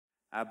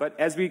But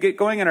as we get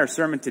going in our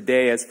sermon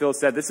today, as Phil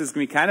said, this is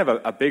going to be kind of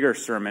a bigger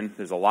sermon.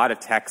 There's a lot of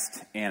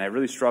text, and I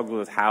really struggled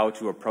with how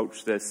to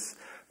approach this.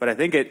 But I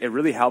think it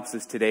really helps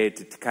us today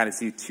to kind of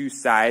see two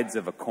sides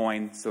of a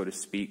coin, so to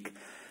speak.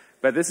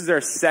 But this is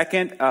our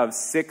second of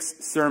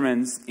 6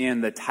 sermons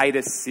in the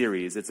Titus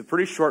series. It's a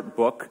pretty short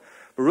book,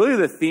 but really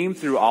the theme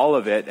through all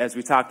of it, as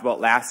we talked about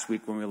last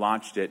week when we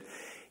launched it,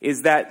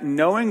 is that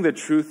knowing the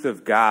truth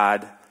of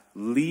God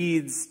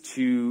leads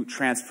to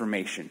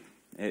transformation.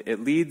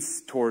 It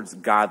leads towards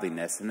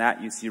godliness, and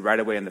that you see right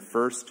away in the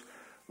first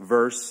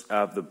verse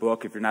of the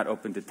book. If you're not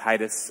open to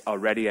Titus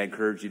already, I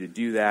encourage you to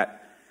do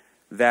that.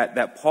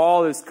 That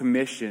Paul is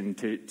commissioned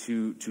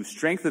to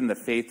strengthen the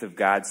faith of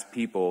God's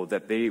people,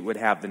 that they would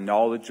have the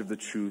knowledge of the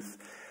truth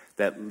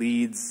that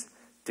leads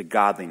to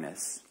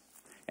godliness.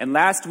 And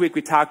last week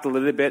we talked a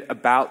little bit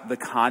about the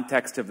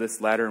context of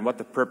this letter and what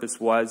the purpose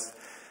was.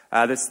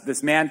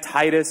 This man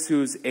Titus,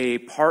 who's a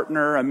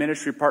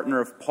ministry partner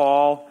of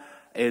Paul,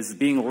 is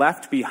being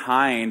left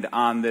behind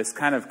on this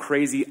kind of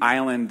crazy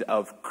island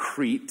of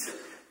Crete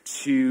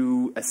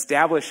to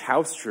establish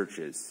house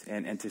churches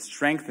and to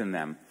strengthen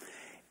them.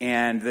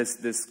 And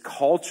this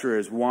culture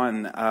is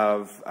one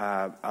of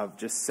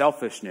just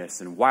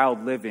selfishness and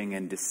wild living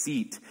and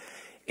deceit.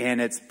 And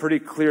it's pretty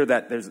clear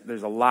that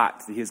there's a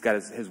lot that he's got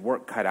his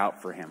work cut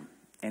out for him.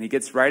 And he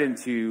gets right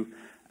into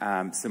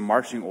some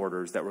marching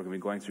orders that we're going to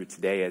be going through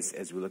today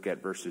as we look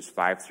at verses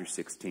 5 through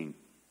 16.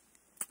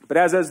 But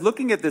as I was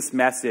looking at this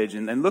message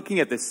and looking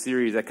at this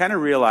series, I kind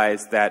of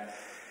realized that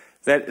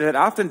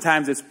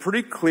oftentimes it's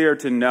pretty clear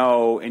to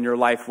know in your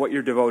life what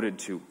you're devoted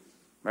to,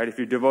 right? If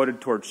you're devoted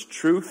towards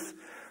truth,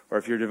 or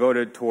if you're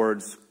devoted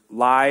towards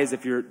lies,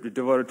 if you're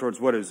devoted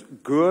towards what is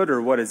good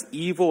or what is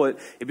evil,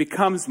 it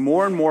becomes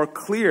more and more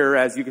clear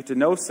as you get to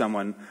know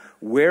someone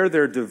where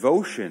their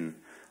devotion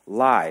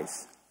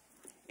lies.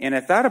 And I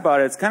thought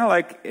about it, it's kind of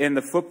like in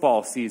the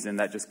football season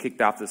that just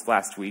kicked off this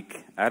last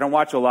week. I don't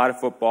watch a lot of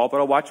football, but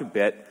I'll watch a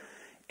bit.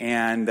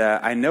 And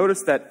I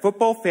noticed that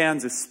football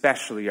fans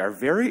especially are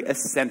very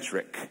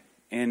eccentric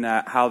in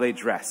how they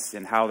dress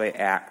and how they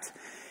act.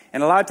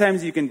 And a lot of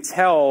times you can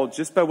tell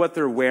just by what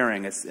they're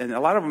wearing. And a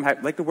lot of them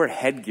like to wear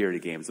headgear to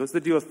games. What's the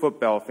deal with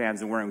football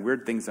fans and wearing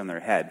weird things on their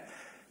head?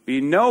 But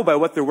you know by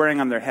what they're wearing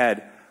on their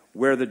head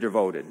where they're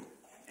devoted.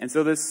 And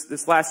so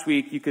this last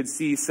week, you could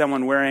see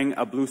someone wearing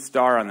a blue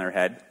star on their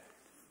head,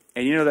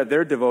 and you know that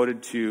they're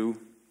devoted to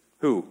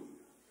who?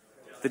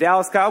 The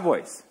Dallas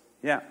Cowboys.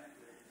 Yeah.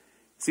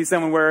 See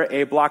someone wear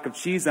a block of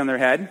cheese on their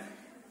head,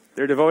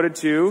 they're devoted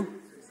to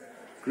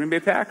Green Bay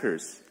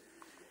Packers.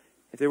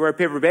 If they wear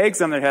paper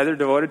bags on their head, they're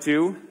devoted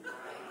to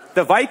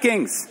the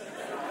Vikings.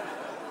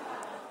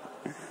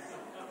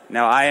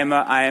 Now, I am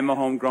a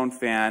homegrown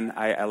fan.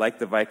 I like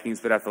the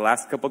Vikings, but after the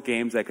last couple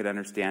games, I could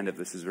understand if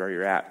this is where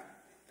you're at.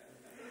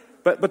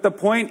 But the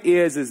point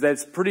is that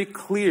it's pretty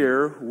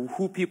clear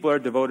who people are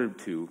devoted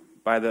to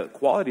by the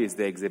qualities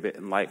they exhibit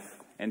in life.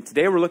 And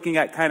today we're looking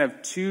at kind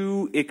of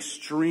two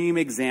extreme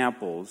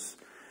examples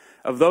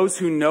of those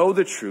who know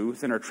the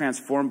truth and are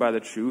transformed by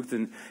the truth,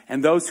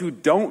 and those who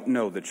don't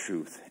know the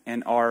truth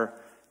and are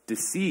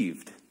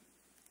deceived.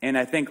 And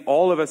I think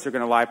all of us are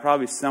going to lie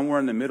probably somewhere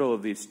in the middle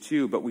of these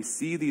two, but we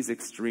see these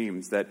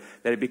extremes that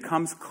it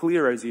becomes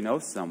clear as you know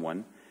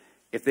someone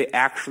if they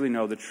actually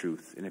know the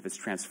truth and if it's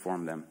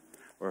transformed them,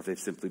 or if they've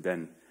simply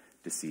been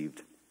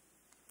deceived.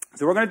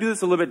 So we're going to do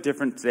this a little bit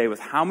different today with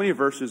how many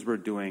verses we're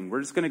doing.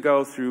 We're just going to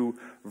go through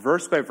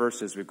verse by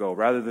verse as we go,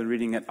 rather than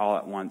reading it all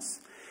at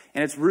once.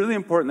 And it's really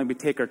important that we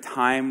take our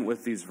time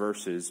with these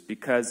verses,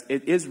 because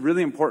it is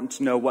really important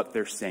to know what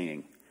they're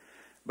saying.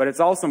 But it's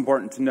also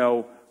important to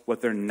know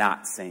what they're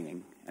not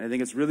saying. And I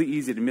think it's really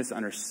easy to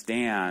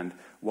misunderstand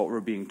what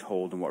we're being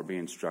told and what we're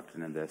being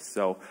instructed in this.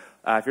 So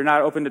if you're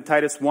not open to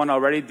Titus 1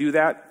 already, do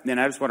that. Then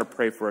I just want to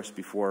pray for us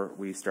before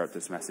we start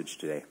this message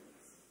today.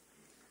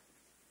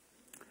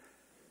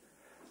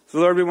 So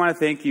Lord, we want to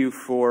thank you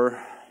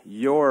for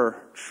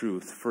your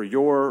truth, for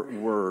your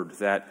word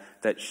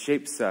that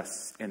shapes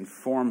us and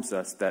forms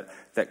us,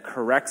 that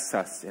corrects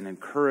us and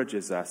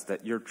encourages us,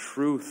 that your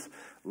truth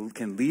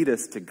can lead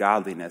us to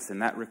godliness.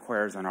 And that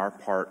requires on our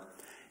part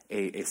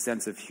a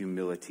sense of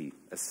humility,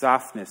 a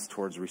softness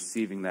towards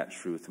receiving that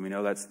truth. And we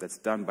know that's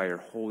done by your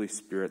Holy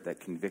Spirit that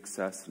convicts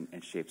us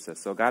and shapes us.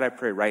 So God, I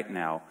pray right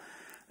now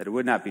that it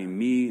would not be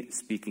me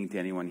speaking to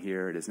anyone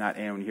here. It is not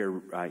anyone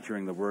here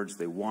hearing the words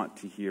they want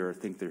to hear or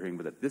think they're hearing,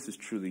 but that this is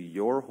truly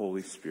your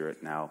Holy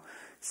Spirit now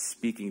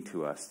speaking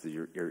to us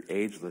through your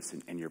ageless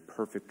and your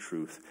perfect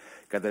truth.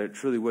 God, that it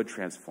truly would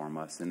transform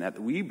us, and that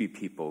we be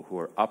people who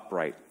are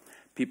upright,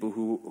 people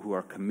who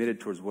are committed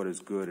towards what is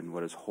good and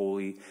what is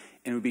holy,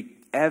 and it would be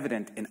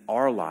evident in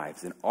our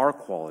lives, in our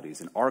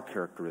qualities, in our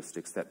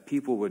characteristics, that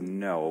people would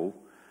know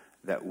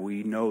that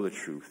we know the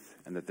truth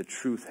and that the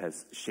truth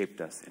has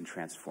shaped us and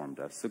transformed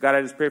us. So God,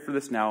 I just pray for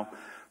this now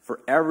for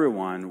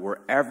everyone,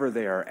 wherever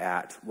they are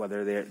at,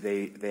 whether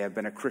they have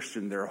been a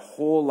Christian their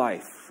whole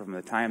life, from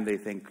the time they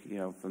think,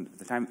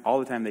 all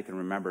the time they can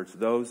remember, to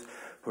those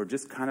who are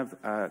just kind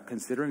of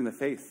considering the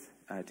faith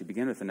to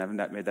begin with and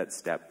haven't made that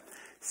step.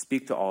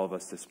 speak to all of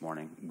us this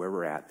morning where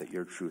we're at, that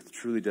your truth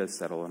truly does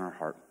settle in our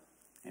heart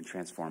and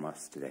transform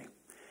us today.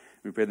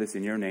 We pray this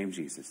in your name,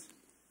 Jesus.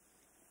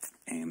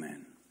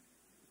 Amen.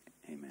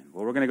 Amen.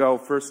 Well, we're going to go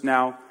first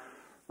now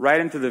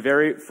right into the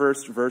very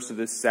first verse of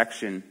this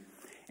section.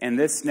 And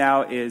this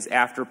now is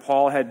after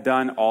Paul had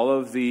done all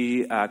of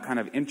the kind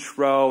of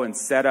intro and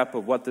setup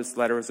of what this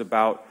letter is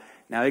about.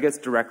 Now he gets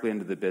directly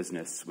into the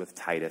business with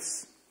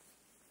Titus.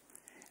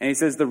 And he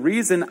says, "The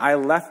reason I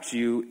left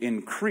you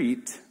in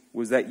Crete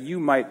was that you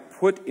might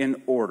put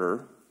in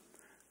order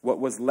what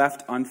was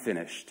left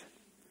unfinished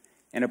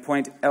and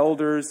appoint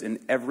elders in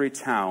every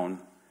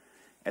town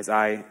as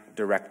I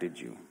directed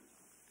you."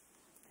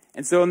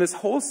 And so in this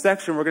whole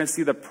section, we're going to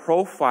see the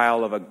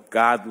profile of a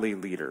godly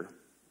leader.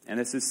 And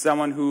this is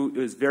someone who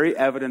is very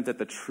evident that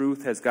the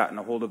truth has gotten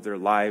a hold of their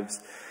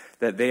lives,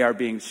 that they are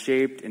being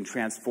shaped and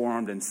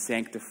transformed and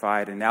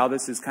sanctified. And now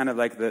this is kind of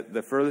like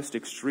the furthest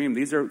extreme.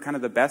 These are kind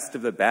of the best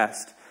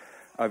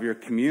of your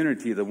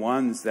community, the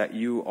ones that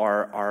you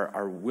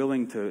are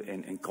willing to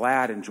and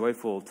glad and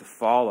joyful to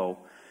follow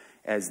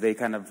as they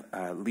kind of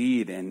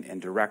lead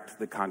and direct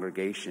the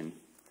congregation.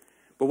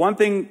 But one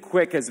thing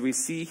quick as we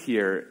see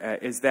here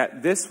is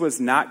that this was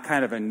not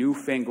kind of a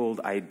newfangled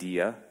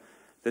idea.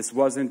 This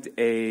wasn't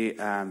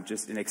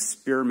just an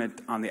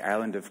experiment on the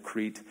island of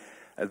Crete.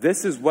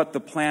 This is what the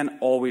plan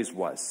always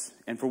was.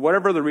 And for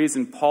whatever the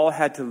reason, Paul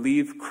had to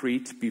leave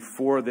Crete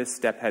before this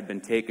step had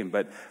been taken.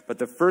 But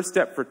the first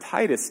step for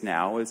Titus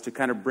now is to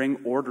kind of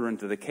bring order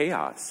into the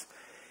chaos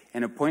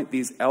and appoint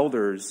these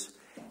elders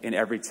in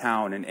every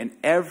town and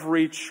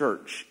every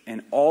church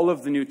in all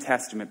of the New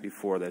Testament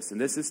before this.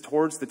 And this is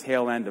towards the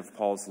tail end of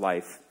Paul's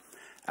life.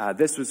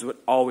 This was what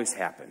always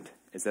happened,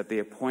 is that they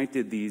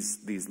appointed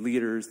these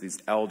leaders, these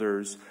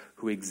elders,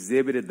 who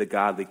exhibited the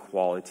godly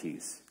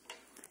qualities.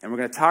 And we're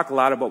going to talk a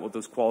lot about what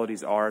those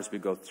qualities are as we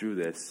go through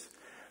this.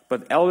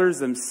 But elders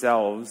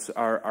themselves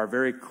are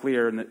very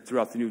clear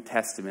throughout the New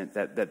Testament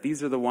that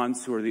these are the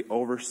ones who are the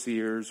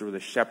overseers or the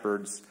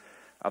shepherds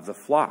of the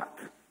flock.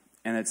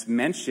 And it's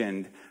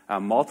mentioned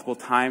multiple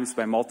times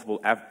by multiple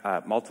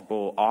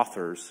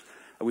authors.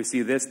 We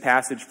see this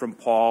passage from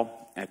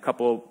Paul, and a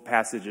couple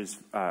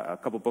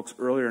books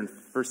earlier in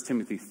 1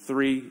 Timothy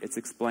 3, it's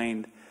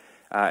explained.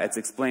 It's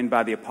explained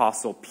by the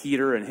Apostle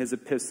Peter in his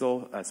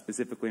epistle,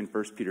 specifically in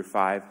 1 Peter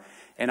 5,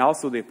 and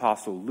also the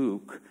Apostle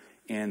Luke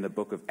in the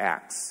book of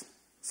Acts.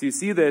 So you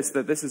see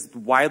that this is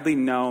widely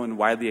known,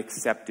 widely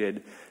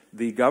accepted,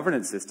 the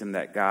governance system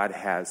that God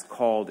has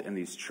called in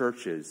these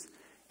churches,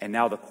 and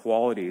now the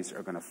qualities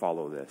are going to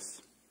follow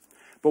this.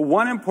 But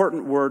one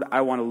important word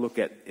I want to look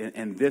at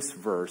in this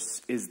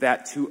verse is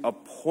that to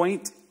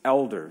appoint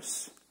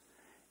elders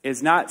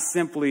is not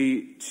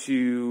simply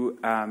to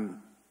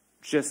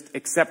just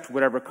accept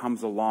whatever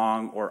comes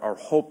along or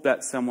hope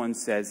that someone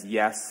says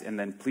yes and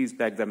then please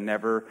beg them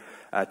never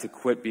to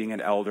quit being an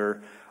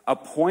elder.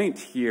 Appoint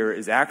here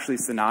is actually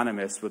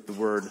synonymous with the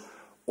word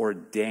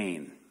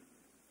ordain.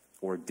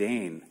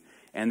 Ordain.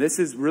 And this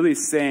is really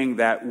saying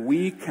that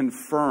we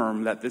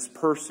confirm that this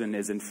person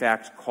is in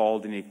fact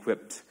called and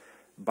equipped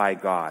by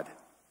God.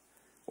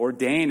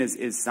 Ordain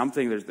is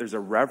something, there's a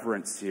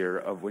reverence here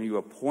of when you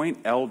appoint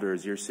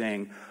elders, you're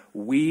saying,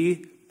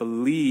 we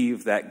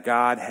believe that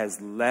God has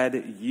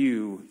led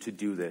you to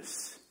do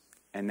this.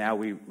 And now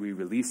we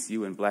release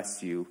you and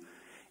bless you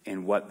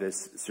in what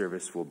this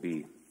service will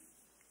be.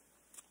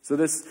 So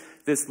this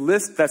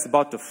list that's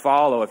about to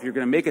follow, if you're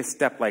going to make a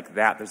step like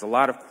that, there's a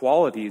lot of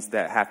qualities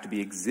that have to be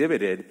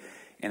exhibited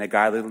in a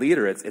godly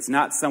leader. It's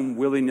not some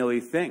willy-nilly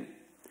thing.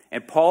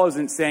 And Paul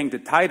isn't saying to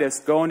Titus,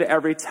 go into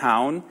every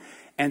town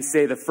and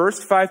say the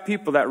first 5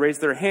 people that raise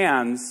their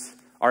hands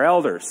are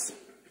elders.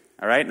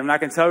 All right? I'm not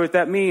going to tell you what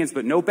that means,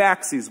 but no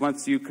backsies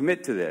once you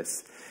commit to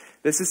this.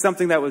 This is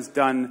something that was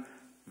done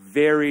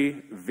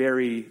very,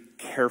 very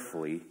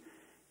carefully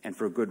and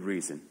for good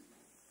reason.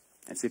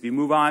 And so if you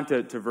move on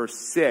to verse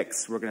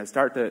 6, we're going to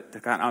start to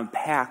kind of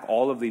unpack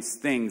all of these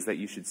things that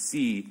you should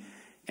see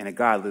in a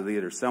godly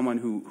leader, someone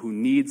who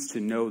needs to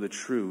know the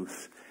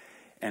truth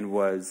and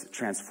was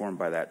transformed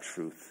by that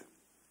truth.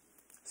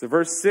 So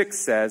verse 6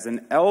 says,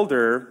 an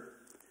elder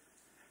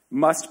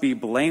must be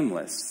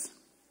blameless,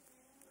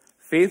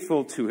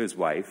 faithful to his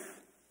wife,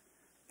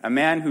 a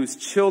man whose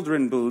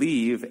children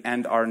believe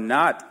and are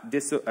not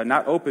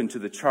open to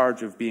the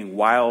charge of being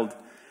wild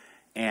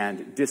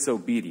and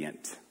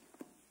disobedient.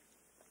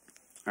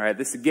 All right,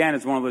 this again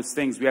is one of those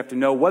things we have to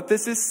know what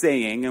this is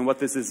saying and what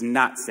this is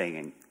not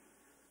saying.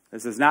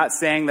 This is not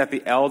saying that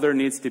the elder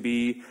needs to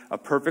be a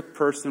perfect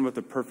person with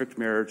a perfect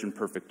marriage and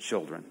perfect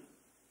children,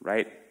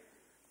 right?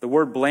 The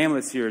word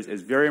blameless here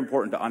is very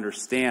important to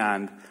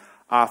understand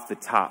off the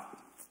top.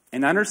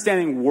 And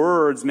understanding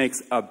words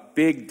makes a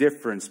big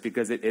difference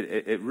because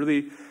it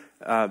really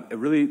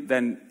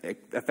then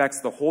affects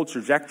the whole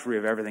trajectory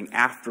of everything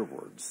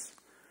afterwards.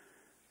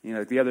 You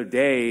know, the other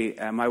day,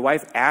 my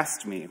wife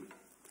asked me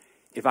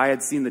if I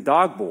had seen the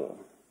dog bowl.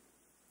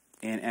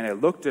 And I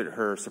looked at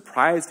her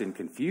surprised and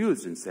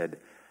confused and said,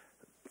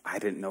 I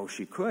didn't know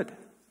she could.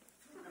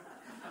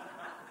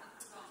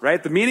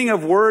 right? The meaning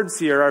of words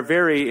here are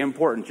very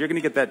important. You're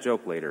going to get that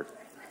joke later.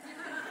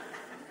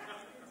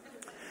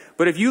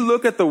 But if you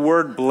look at the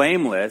word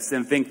blameless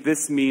and think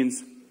this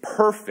means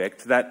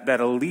perfect, that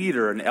a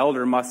leader, an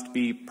elder must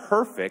be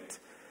perfect,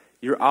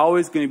 you're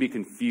always going to be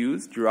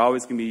confused. You're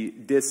always going to be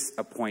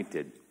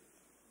disappointed.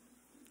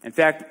 In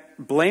fact,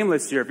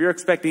 blameless here, if you're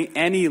expecting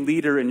any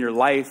leader in your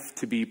life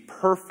to be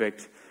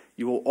perfect,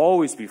 you will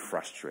always be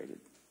frustrated.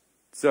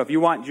 So if you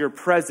want your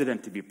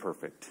president to be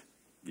perfect,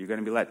 you're going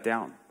to be let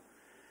down.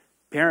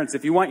 Parents,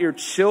 if you want your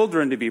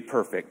children to be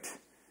perfect,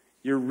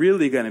 you're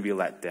really going to be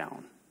let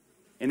down.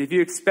 And if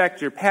you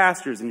expect your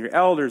pastors and your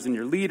elders and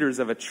your leaders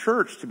of a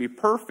church to be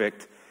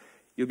perfect,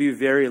 you'll be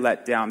very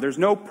let down. There's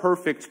no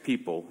perfect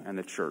people in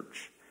the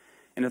church.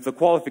 And if the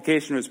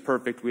qualification was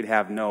perfect, we'd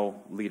have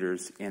no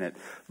leaders in it.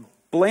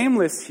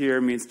 Blameless here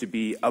means to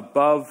be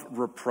above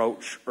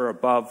reproach or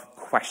above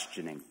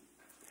questioning.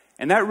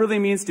 And that really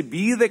means to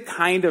be the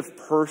kind of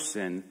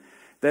person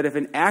that if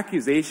an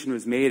accusation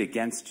was made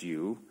against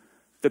you,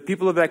 the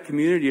people of that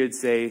community would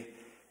say,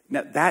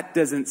 now, that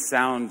doesn't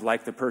sound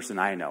like the person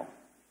I know.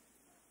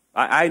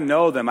 I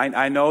know them.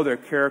 I know their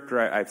character.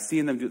 I've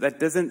seen them do. That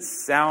doesn't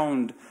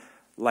sound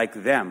like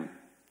them.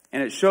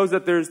 And it shows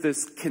that there's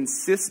this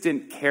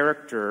consistent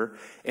character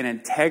and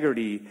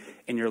integrity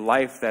in your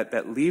life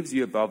that leaves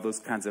you above those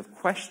kinds of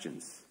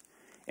questions.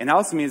 And it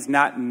also means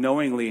not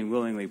knowingly and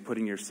willingly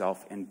putting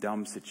yourself in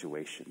dumb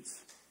situations.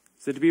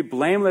 So to be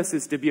blameless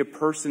is to be a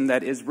person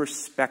that is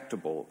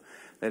respectable,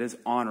 that is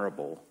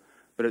honorable.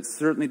 But it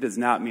certainly does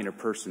not mean a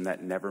person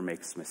that never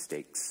makes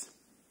mistakes.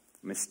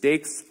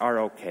 Mistakes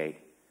are okay.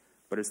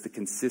 But it's the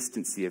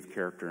consistency of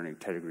character and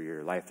integrity of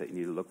your life that you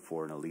need to look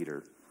for in a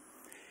leader.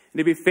 And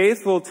to be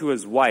faithful to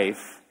his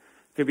wife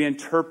could be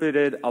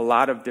interpreted a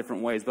lot of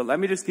different ways. But let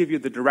me just give you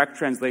the direct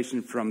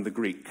translation from the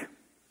Greek.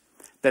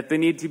 That they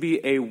need to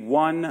be a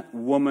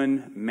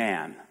one-woman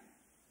man.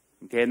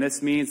 Okay, and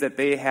this means that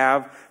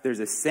there's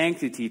a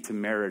sanctity to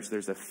marriage.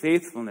 There's a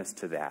faithfulness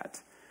to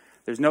that.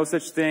 There's no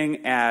such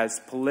thing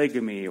as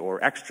polygamy or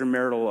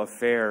extramarital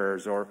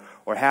affairs or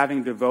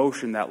having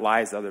devotion that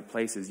lies other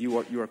places.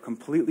 You are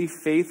completely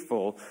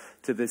faithful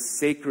to this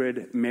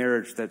sacred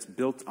marriage that's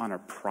built on a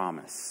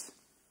promise.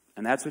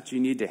 And that's what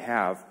you need to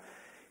have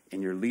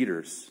in your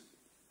leaders.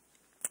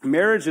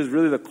 Marriage is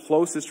really the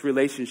closest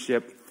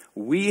relationship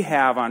we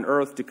have on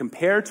earth to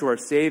compare to our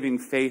saving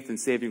faith and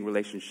saving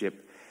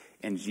relationship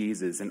in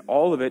Jesus. And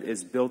all of it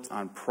is built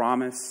on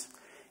promise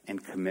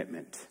and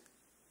commitment.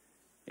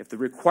 If the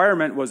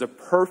requirement was a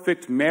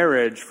perfect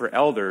marriage for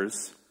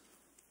elders,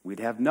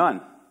 we'd have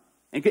none.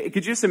 And could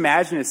you just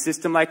imagine a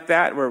system like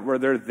that where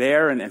they're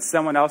there and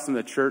someone else in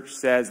the church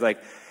says,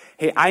 like,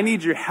 hey, I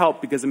need your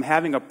help because I'm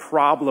having a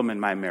problem in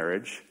my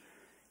marriage.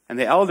 And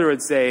the elder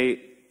would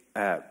say,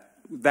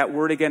 that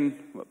word again,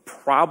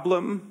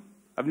 problem?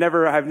 I've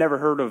never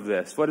heard of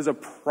this. What is a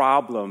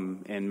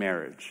problem in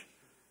marriage?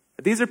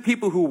 These are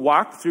people who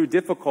walk through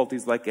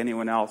difficulties like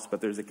anyone else,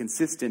 but there's a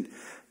consistent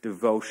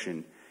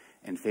devotion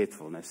and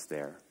faithfulness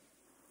there.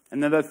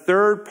 And then the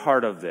third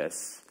part of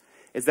this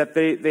is that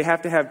they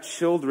have to have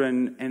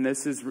children, and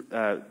this is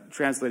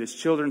translated as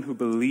children who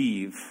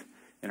believe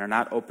and are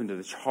not open to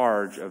the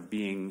charge of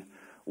being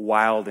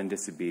wild and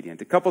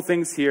disobedient. A couple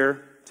things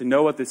here to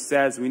know what this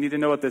says. We need to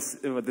know what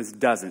this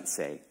doesn't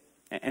say.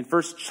 And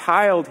first,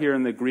 child here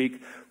in the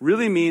Greek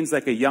really means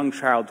like a young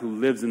child who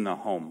lives in the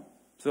home.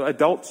 So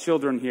adult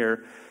children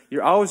here,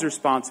 you're always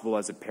responsible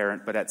as a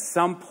parent, but at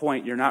some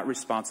point you're not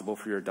responsible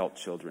for your adult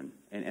children.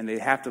 And they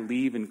have to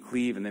leave and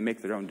cleave and they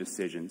make their own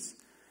decisions.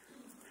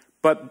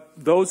 But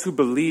those who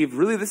believe,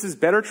 really this is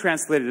better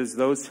translated as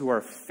those who are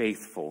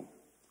faithful,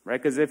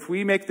 right? Because if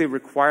we make the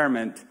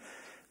requirement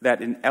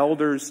that an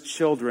elder's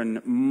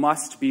children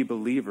must be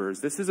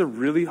believers, this is a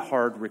really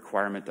hard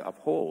requirement to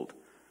uphold.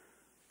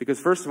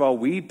 Because first of all,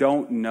 we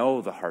don't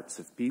know the hearts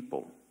of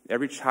people.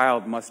 Every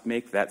child must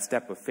make that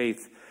step of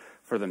faith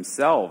for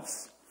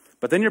themselves.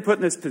 But then you're put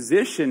in this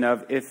position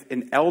of if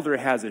an elder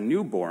has a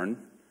newborn,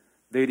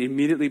 they'd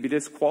immediately be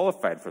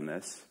disqualified from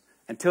this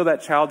until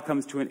that child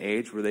comes to an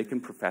age where they can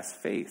profess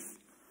faith.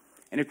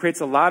 And it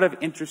creates a lot of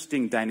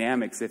interesting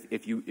dynamics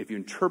if you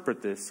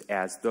interpret this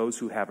as those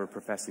who have a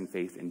professing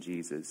faith in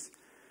Jesus.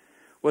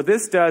 What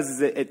this does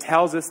is it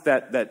tells us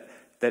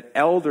that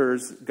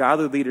elders,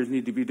 godly leaders,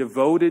 need to be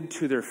devoted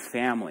to their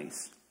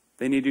families.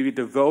 They need to be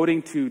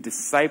devoting to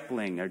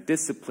discipling or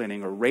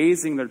disciplining or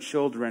raising their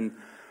children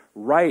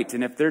right.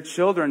 And if they're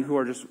children who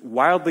are just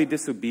wildly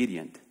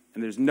disobedient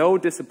and there's no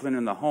discipline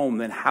in the home,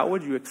 then how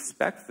would you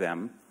expect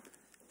them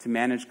to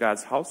manage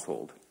God's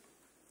household?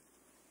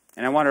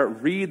 And I want to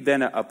read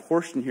then a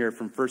portion here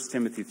from 1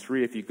 Timothy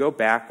 3, if you go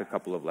back a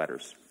couple of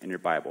letters in your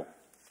Bible.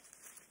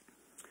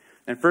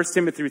 In 1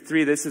 Timothy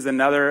 3, this is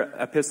another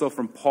epistle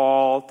from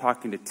Paul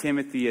talking to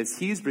Timothy as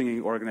he's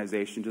bringing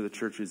organization to the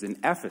churches in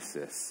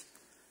Ephesus.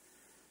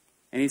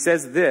 And he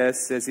says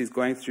this as he's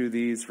going through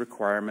these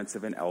requirements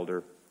of an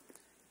elder.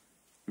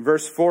 In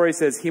verse 4, he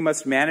says, he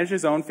must manage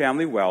his own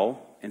family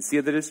well and see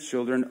that his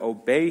children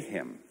obey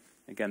him.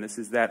 Again, this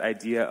is that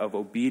idea of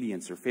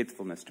obedience or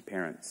faithfulness to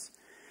parents.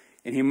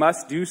 and he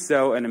must do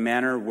so in a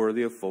manner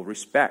worthy of full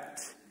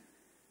respect.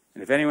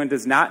 And if anyone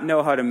does not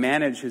know how to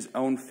manage his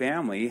own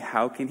family,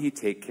 how can he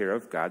take care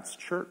of God's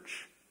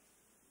church?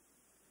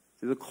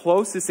 So the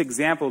closest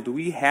example do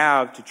we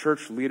have to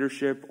church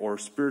leadership or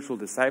spiritual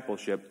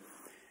discipleship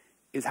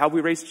is how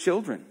we raise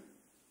children.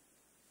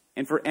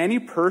 And for any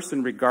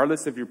person,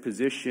 regardless of your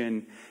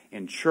position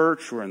in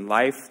church or in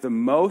life, the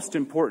most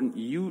important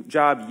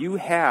job you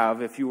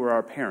have, if you were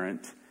our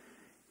parent,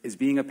 is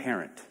being a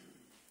parent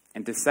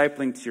and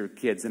discipling to your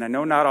kids. And I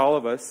know not all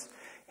of us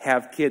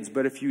have kids,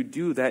 but if you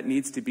do, that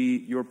needs to be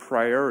your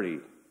priority,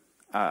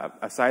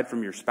 aside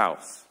from your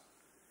spouse.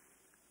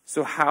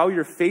 So how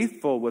you're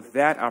faithful with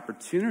that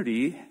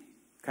opportunity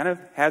kind of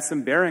has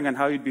some bearing on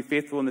how you'd be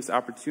faithful in this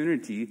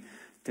opportunity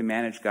to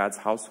manage God's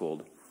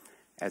household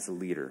as a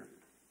leader.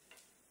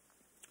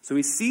 So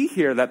we see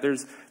here that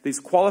there's these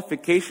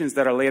qualifications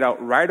that are laid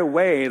out right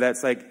away.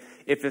 That's like,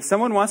 if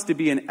someone wants to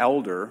be an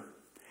elder,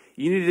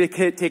 you need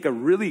to take a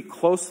really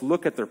close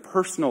look at their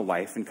personal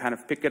life and kind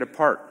of pick it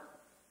apart.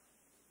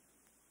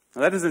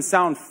 Now, that doesn't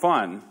sound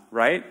fun,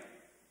 right?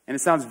 And it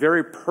sounds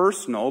very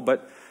personal,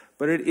 but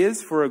it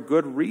is for a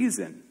good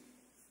reason.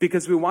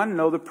 Because we want to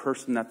know the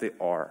person that they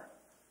are.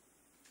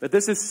 But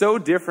this is so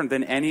different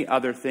than any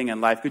other thing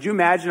in life. Could you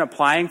imagine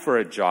applying for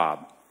a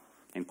job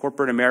in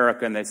corporate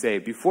America, and they say,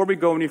 before we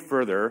go any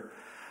further,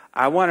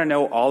 I want to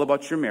know all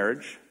about your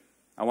marriage.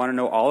 I want to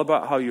know all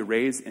about how you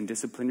raise and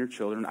discipline your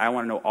children. I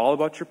want to know all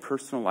about your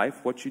personal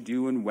life, what you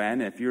do and when,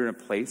 and if you're in a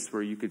place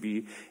where you could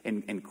be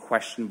in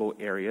questionable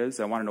areas.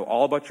 I want to know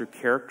all about your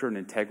character and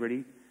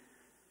integrity.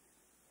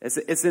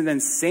 It's an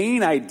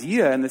insane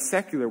idea in the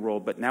secular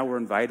world, but now we're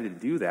invited to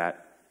do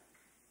that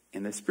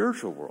in the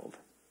spiritual world.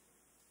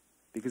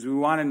 Because we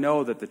want to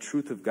know that the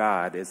truth of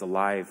God is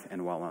alive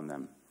and well on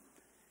them.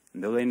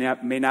 And though they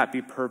may not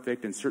be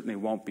perfect, and certainly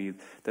won't be,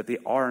 that they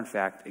are in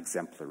fact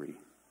exemplary.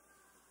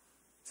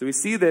 So we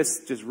see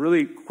this just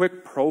really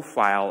quick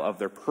profile of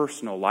their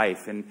personal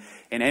life. And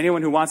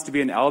anyone who wants to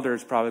be an elder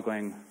is probably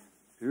going,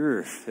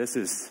 this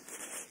is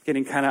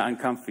getting kind of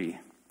uncomfy.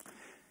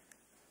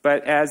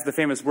 But as the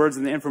famous words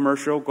in the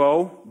infomercial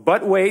go,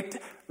 but wait,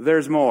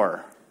 there's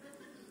more.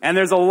 And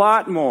there's a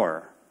lot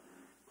more.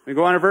 We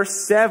go on to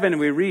verse 7 and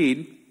we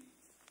read,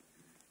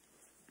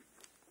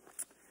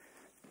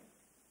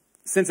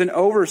 since an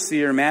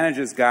overseer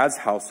manages God's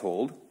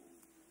household,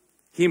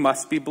 he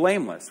must be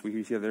blameless.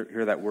 We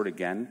hear that word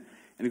again.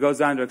 And it goes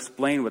on to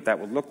explain what that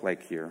would look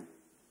like here.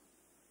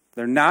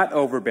 They're not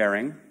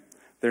overbearing.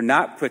 They're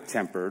not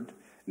quick-tempered.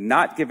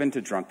 Not given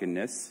to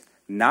drunkenness.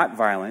 Not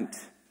violent.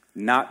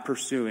 Not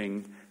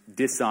pursuing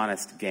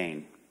dishonest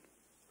gain.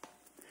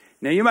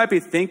 Now you might be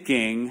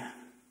thinking,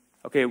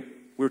 okay,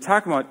 we're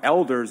talking about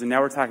elders and now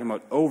we're talking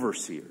about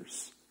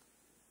overseers.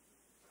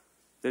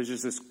 There's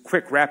just this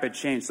quick, rapid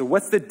change. So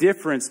what's the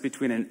difference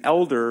between an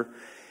elder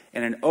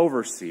and an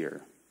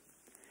overseer?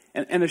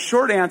 And the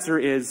short answer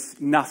is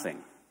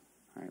nothing.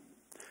 Right?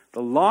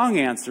 The long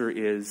answer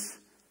is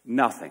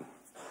nothing.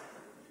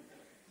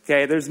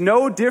 Okay, there's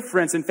no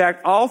difference. In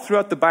fact, all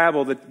throughout the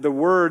Bible, the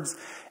words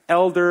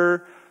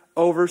elder,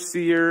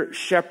 overseer,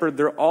 shepherd,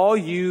 they're all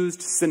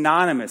used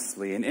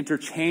synonymously and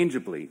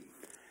interchangeably.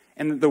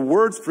 And the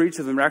words for each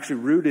of them are actually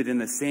rooted in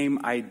the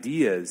same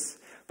ideas.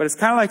 But it's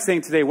kind of like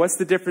saying today, what's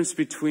the difference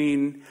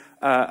between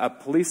a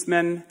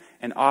policeman,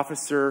 an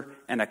officer,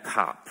 and a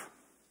cop?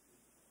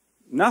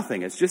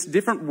 Nothing. It's just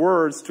different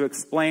words to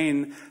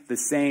explain the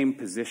same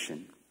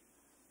position.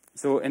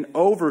 So an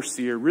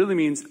overseer really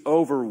means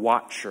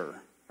overwatcher.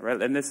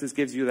 Right? And this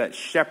gives you that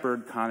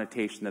shepherd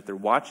connotation, that they're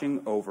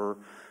watching over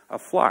a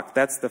flock.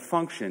 That's the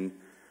function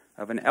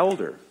of an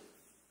elder.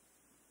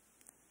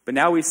 But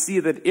now we see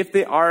that if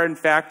they are, in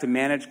fact, to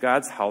manage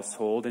God's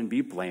household and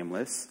be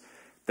blameless,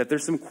 that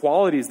there's some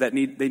qualities that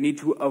they need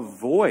to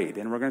avoid.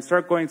 And we're going to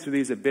start going through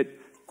these a bit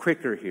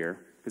quicker here,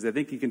 because I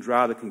think you can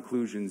draw the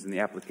conclusions and the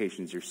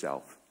applications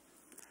yourself.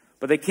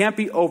 But they can't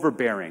be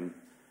overbearing.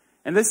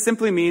 And this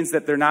simply means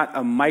that they're not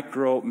a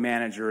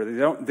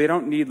micromanager. They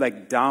don't need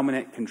like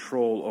dominant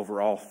control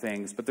over all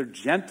things, but they're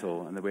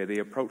gentle in the way they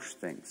approach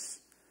things.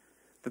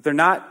 That they're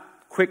not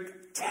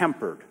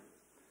quick-tempered.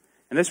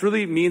 And this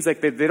really means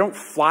like they don't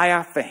fly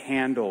off the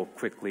handle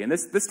quickly. And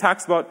this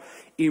talks about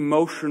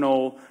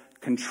emotional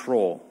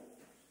control.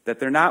 That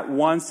they're not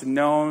ones to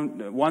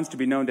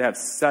be known to have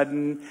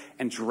sudden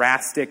and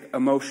drastic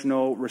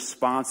emotional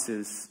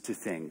responses to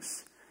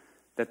things.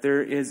 That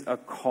there is a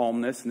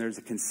calmness and there's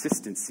a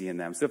consistency in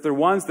them. So if they're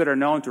ones that are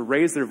known to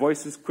raise their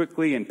voices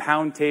quickly and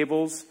pound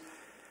tables,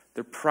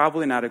 they're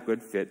probably not a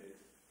good fit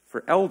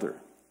for elder.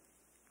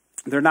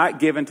 They're not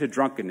given to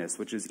drunkenness,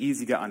 which is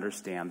easy to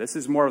understand. This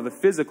is more of the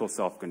physical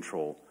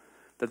self-control.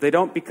 That they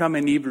don't become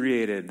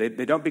inebriated,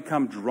 they don't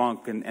become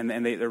drunk,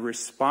 and they're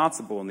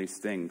responsible in these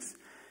things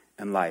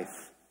in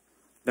life.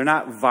 They're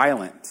not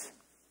violent.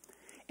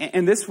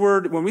 And this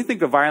word, when we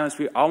think of violence,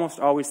 we almost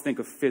always think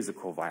of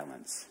physical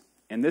violence.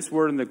 And this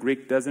word in the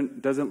Greek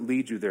doesn't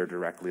lead you there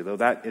directly, though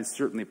that is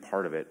certainly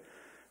part of it.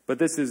 But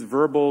this is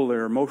verbal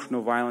or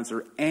emotional violence,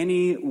 or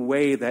any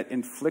way that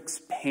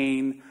inflicts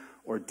pain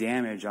or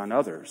damage on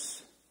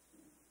others.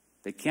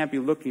 They can't be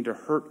looking to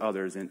hurt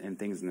others in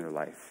things in their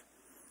life.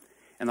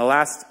 And the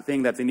last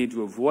thing that they need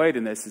to avoid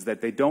in this is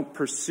that they don't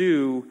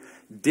pursue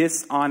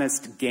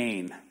dishonest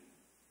gain.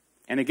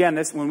 And again,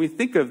 when we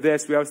think of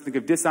this, we always think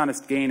of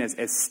dishonest gain as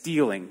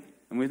stealing.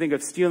 And when we think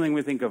of stealing,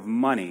 we think of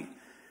money.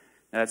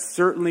 Now, that's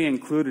certainly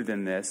included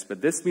in this,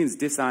 but this means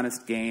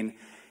dishonest gain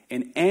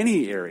in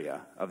any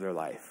area of their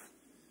life.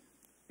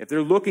 If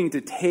they're looking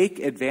to take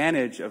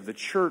advantage of the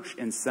church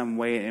in some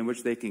way in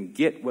which they can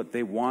get what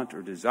they want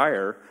or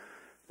desire,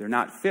 they're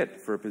not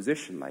fit for a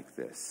position like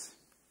this.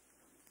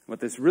 What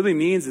this really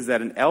means is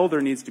that an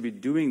elder needs to be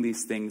doing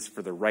these things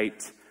for the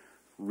right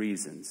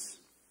reasons.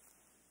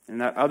 And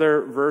that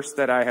other verse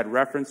that I had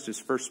referenced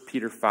is 1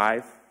 Peter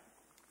 5.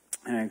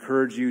 And I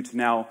encourage you to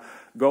now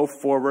go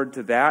forward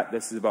to that.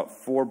 This is about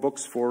 4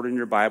 books forward in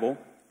your Bible.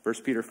 1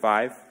 Peter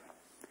 5.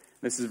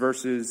 This is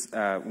verses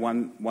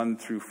 1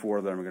 through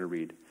 4 that I'm going to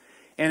read.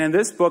 And in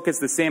this book, it's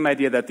the same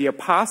idea that the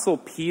Apostle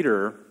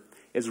Peter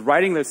is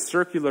writing this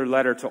circular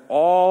letter to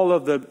all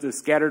of the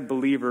scattered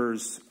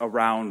believers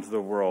around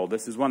the world.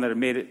 This is one that had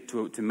made it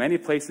to many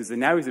places, and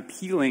now he's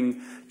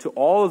appealing to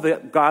all of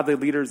the godly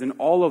leaders in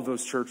all of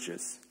those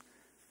churches.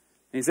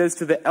 And he says,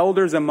 "To the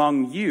elders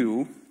among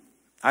you,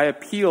 I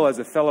appeal as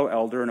a fellow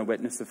elder and a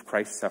witness of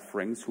Christ's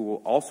sufferings, who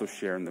will also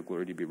share in the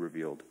glory to be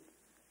revealed.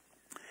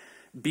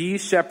 Be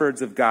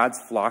shepherds of God's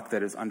flock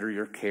that is under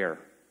your care,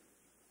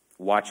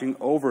 watching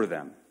over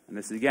them." And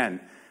this, again,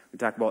 we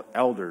talk about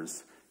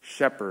elders,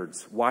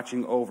 shepherds,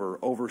 watching over,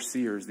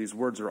 overseers. These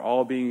words are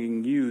all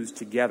being used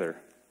together.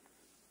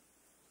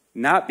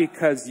 "Not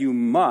because you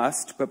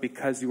must, but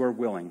because you are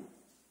willing,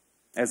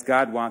 as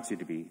God wants you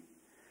to be.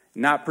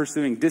 Not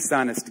pursuing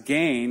dishonest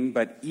gain,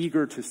 but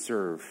eager to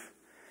serve.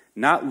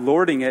 Not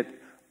lording it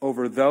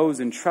over those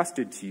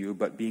entrusted to you,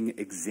 but being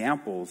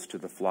examples to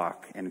the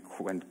flock. And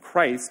when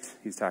Christ,"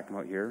 he's talking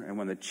about here, "and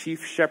when the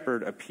chief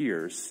shepherd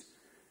appears,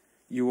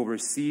 you will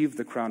receive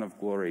the crown of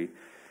glory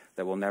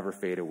that will never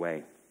fade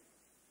away."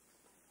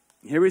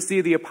 Here we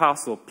see the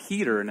Apostle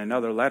Peter in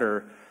another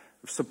letter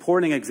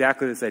supporting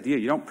exactly this idea.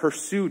 You don't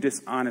pursue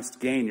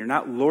dishonest gain. You're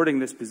not lording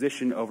this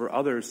position over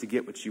others to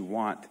get what you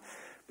want,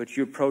 but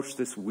you approach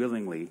this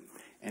willingly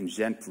and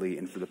gently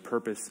and for the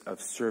purpose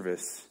of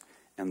service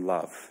and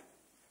love.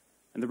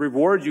 And the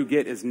reward you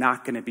get is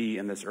not going to be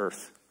in this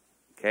earth,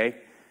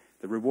 okay?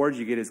 The reward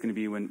you get is going to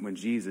be when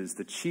Jesus,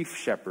 the chief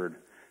shepherd,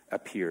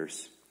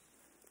 appears.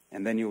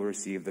 And then you will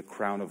receive the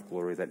crown of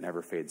glory that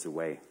never fades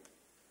away.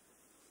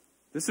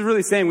 This is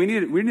really saying we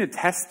need to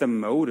test the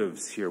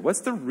motives here. What's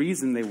the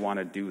reason they want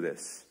to do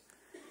this?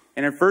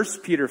 And in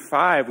 1 Peter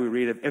 5, we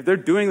read, if they're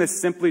doing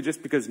this simply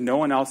just because no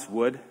one else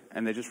would,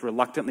 and they just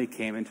reluctantly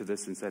came into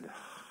this and said,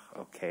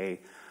 "Okay,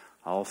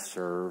 I'll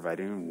serve. I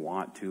didn't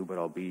want to, but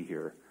I'll be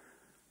here,"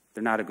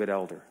 they're not a good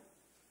elder.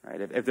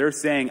 Right? If they're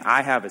saying,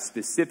 "I have a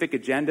specific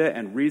agenda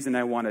and reason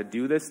I want to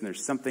do this, and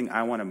there's something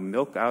I want to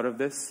milk out of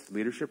this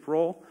leadership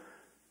role,"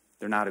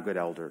 they're not a good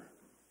elder.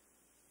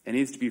 It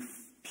needs to be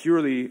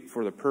purely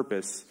for the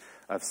purpose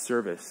of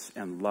service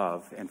and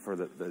love and for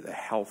the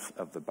health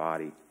of the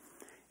body.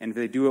 And if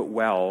they do it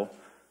well,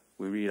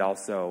 we read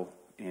also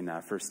in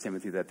 1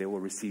 Timothy that they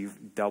will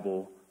receive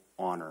double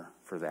honor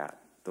for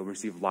that. They'll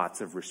receive lots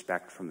of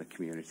respect from the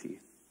community.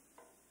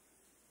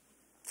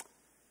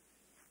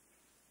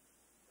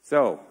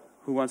 So,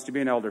 who wants to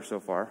be an elder so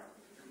far?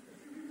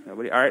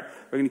 Nobody? All right,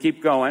 we're going to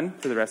keep going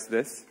to the rest of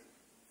this.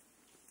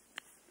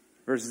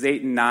 Verses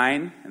 8 and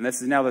 9, and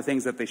this is now the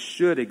things that they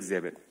should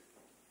exhibit.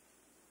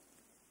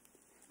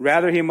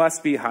 "Rather, he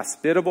must be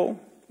hospitable,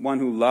 one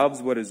who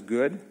loves what is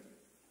good,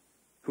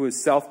 who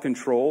is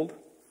self-controlled,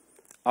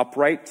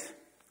 upright,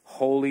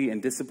 holy,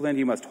 and disciplined.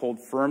 He must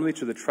hold firmly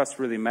to the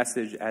trustworthy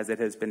message as it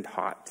has been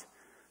taught,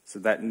 so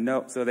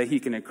that he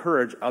can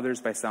encourage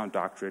others by sound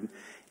doctrine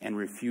and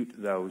refute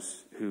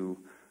those who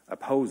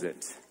oppose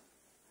it."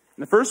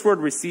 And the first word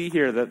we see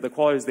here, the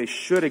qualities they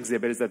should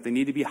exhibit, is that they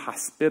need to be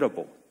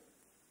hospitable.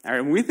 All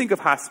right, when we think of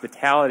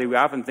hospitality, we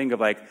often think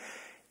of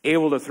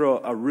able to throw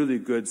a really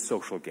good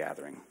social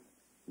gathering,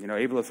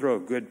 able to throw a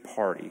good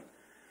party.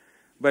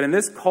 But in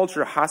this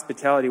culture,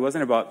 hospitality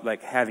wasn't about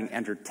having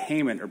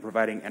entertainment or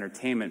providing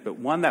entertainment, but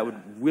one that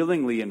would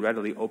willingly and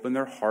readily open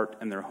their heart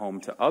and their home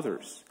to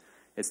others.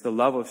 It's the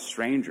love of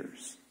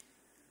strangers.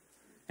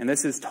 And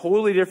this is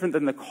totally different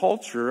than the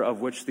culture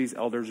of which these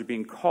elders are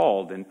being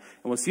called. And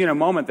we'll see in a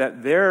moment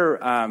that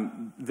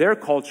their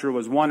culture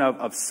was one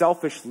of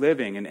selfish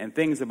living and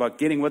things about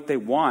getting what they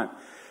want.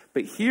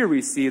 But here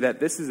we see that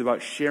this is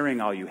about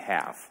sharing all you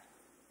have.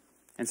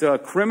 And so a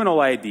criminal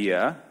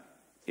idea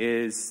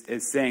is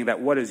saying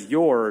that what is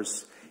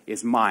yours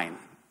is mine.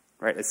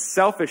 Right? A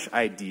selfish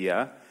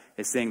idea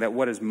is saying that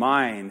what is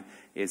mine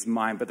is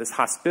mine. But this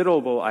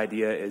hospitable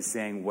idea is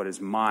saying what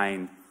is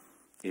mine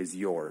is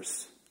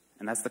yours.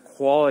 And that's the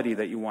quality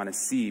that you want to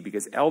see,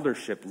 because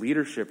eldership,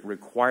 leadership,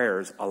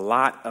 requires a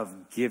lot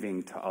of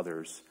giving to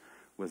others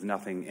with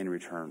nothing in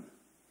return.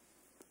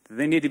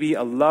 They need to be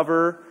a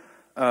lover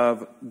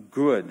of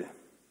good.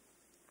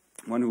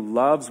 one who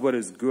loves what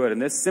is good.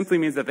 And this simply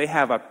means that they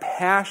have a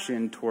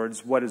passion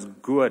towards what is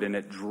good, and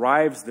it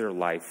drives their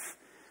life,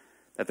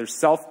 that they're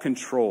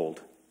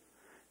self-controlled.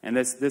 And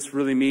this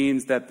really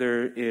means that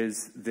there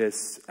is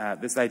this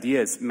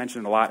idea is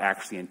mentioned a lot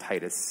actually in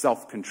Titus,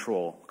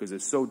 self-control, because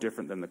it's so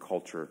different than the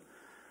culture.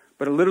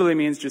 But it literally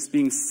means just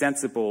being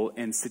sensible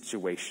in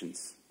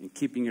situations and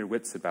keeping your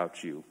wits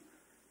about you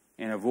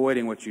and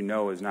avoiding what you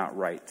know is not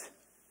right.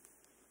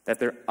 That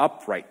they're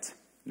upright.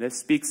 This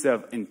speaks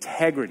of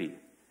integrity.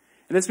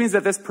 And this means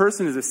that this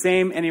person is the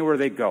same anywhere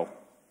they go,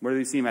 whether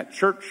you see them at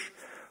church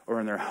or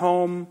in their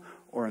home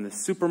or in the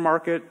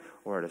supermarket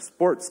or at a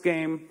sports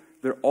game.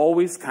 They're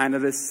always kind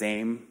of the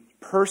same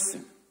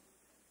person.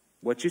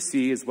 What you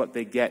see is what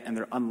they get, and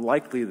they're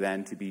unlikely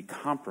then to be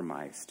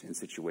compromised in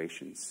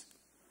situations.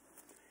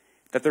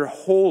 That they're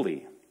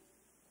holy.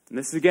 And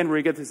this is again where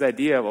you get this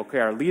idea of, okay,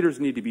 our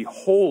leaders need to be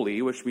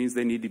holy, which means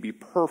they need to be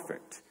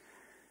perfect.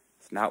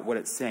 It's not what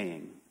it's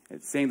saying.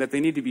 It's saying that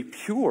they need to be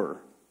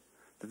pure,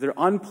 that they're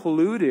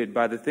unpolluted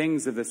by the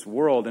things of this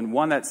world, and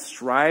one that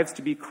strives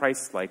to be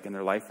Christ-like in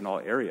their life in all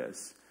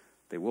areas.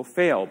 They will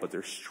fail, but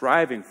they're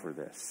striving for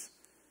this.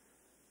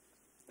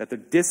 That they're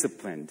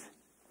disciplined.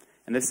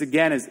 And this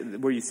again is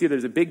where you see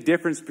there's a big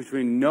difference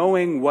between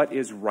knowing what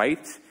is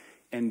right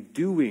and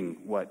doing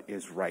what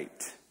is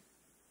right.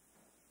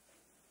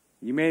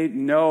 You may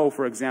know,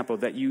 for example,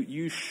 that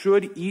you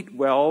should eat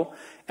well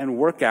and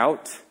work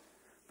out,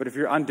 but if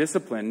you're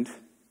undisciplined,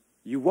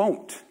 you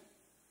won't.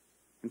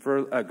 And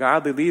for a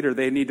godly leader,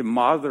 they need to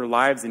model their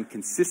lives in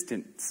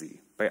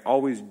consistency by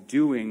always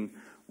doing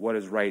what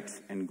is right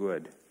and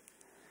good.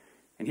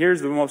 And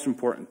here's the most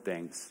important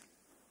things.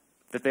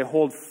 That they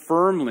hold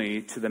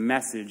firmly to the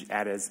message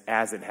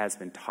as it has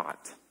been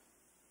taught.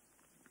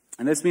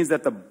 And this means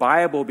that the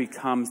Bible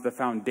becomes the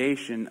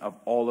foundation of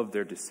all of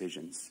their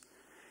decisions.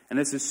 And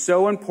this is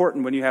so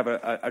important when you have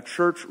a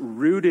church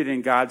rooted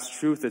in God's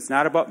truth. It's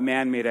not about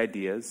man-made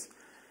ideas.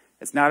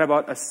 It's not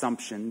about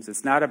assumptions.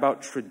 It's not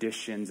about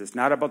traditions. It's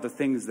not about the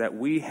things that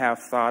we have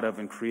thought of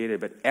and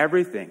created. But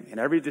everything, in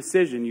every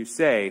decision you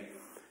say,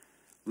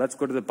 let's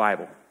go to the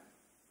Bible.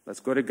 Let's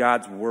go to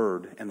God's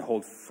Word and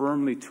hold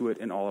firmly to it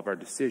in all of our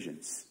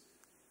decisions.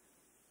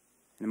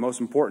 And the most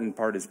important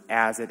part is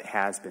as it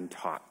has been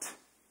taught.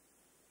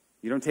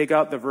 You don't take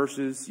out the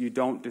verses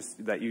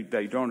that you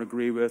don't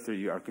agree with or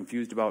you are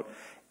confused about.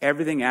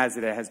 Everything as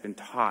it has been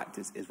taught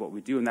is what we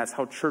do. And that's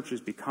how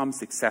churches become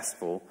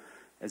successful,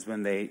 is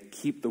when they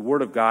keep the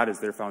Word of God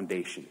as their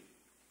foundation.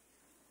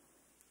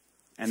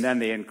 And then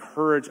they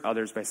encourage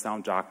others by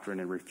sound doctrine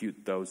and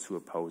refute those who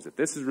oppose it.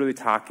 This is really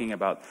talking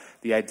about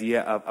the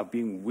idea of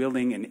being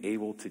willing and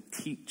able to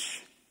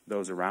teach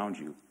those around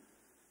you.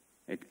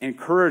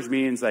 Encourage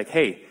means like,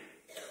 hey,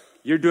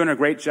 you're doing a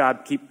great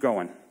job, keep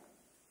going.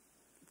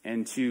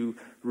 And to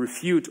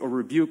refute or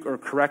rebuke or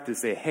correct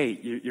is say, hey,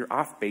 you're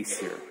off base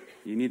here.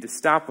 You need to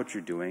stop what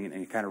you're doing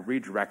and kind of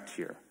redirect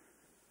here.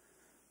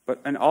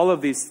 But in all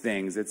of these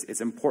things,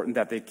 it's important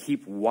that they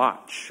keep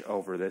watch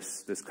over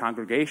this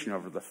congregation,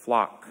 over the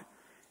flock,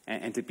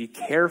 and to be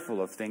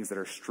careful of things that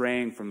are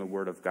straying from the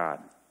Word of God.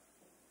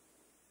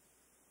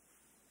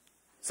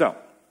 So,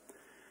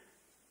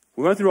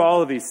 we went through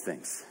all of these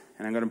things,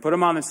 and I'm going to put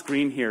them on the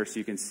screen here so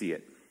you can see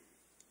it.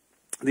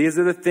 These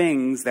are the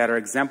things that are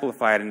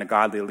exemplified in a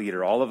godly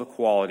leader, all of the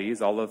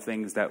qualities, all of the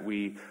things that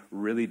we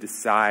really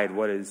decide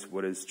what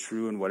is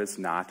true and what is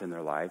not in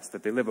their lives,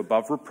 that they live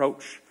above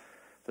reproach,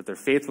 that they're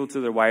faithful to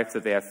their wife,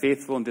 that they have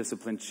faithful and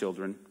disciplined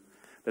children,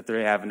 that they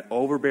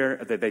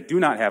do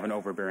not have an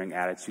overbearing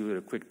attitude,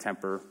 a quick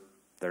temper,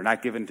 they're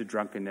not given to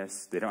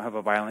drunkenness, they don't have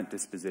a violent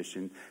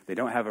disposition, they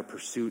don't have a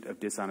pursuit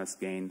of dishonest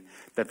gain,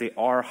 that they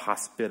are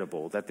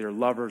hospitable, that they're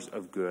lovers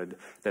of good,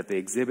 that they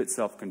exhibit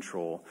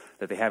self-control,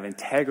 that they have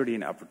integrity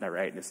and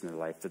uprightness in their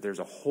life, that there's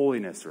a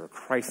holiness or a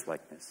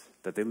Christ-likeness,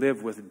 that they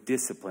live with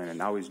discipline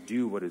and always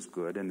do what is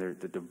good, and they're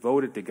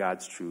devoted to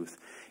God's truth,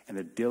 and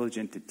they're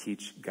diligent to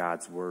teach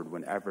God's word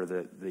whenever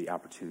the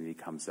opportunity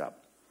comes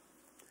up.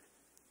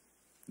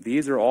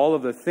 These are all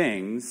of the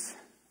things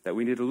that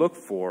we need to look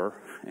for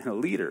in a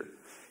leader,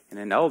 in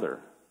an elder.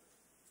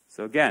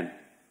 So again,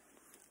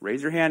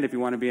 raise your hand if you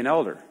want to be an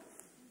elder.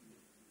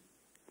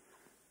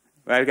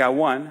 I got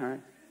one, all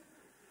right.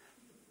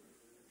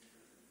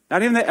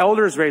 Not even the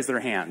elders raise their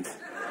hand,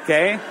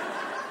 okay?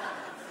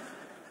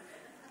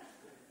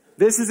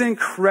 This is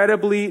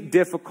incredibly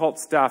difficult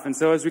stuff. And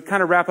so as we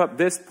kind of wrap up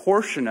this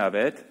portion of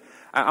it,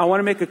 I want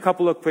to make a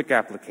couple of quick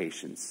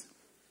applications.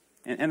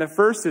 And the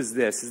first is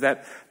this, is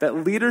that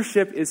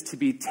leadership is to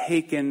be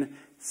taken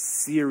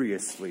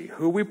seriously.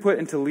 Who we put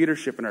into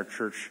leadership in our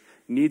church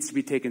needs to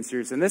be taken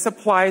seriously. And this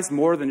applies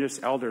more than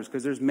just elders,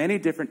 because there's many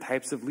different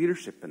types of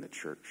leadership in the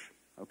church,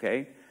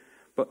 okay?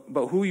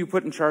 But who you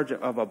put in charge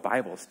of a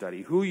Bible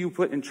study, who you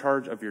put in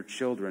charge of your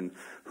children,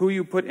 who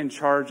you put in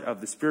charge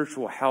of the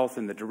spiritual health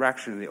and the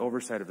direction and the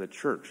oversight of the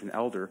church, an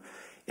elder,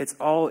 it's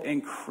all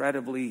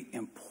incredibly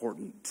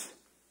important,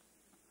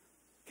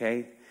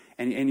 okay?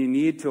 And you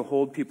need to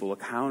hold people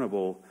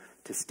accountable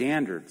to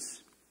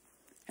standards.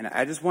 And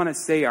I just want to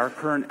say our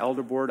current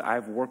elder board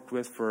I've worked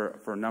with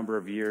for a number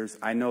of years.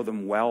 I know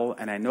them well,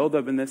 and I know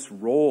them in this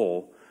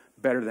role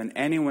better than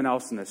anyone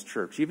else in this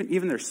church,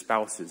 even their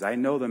spouses. I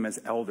know them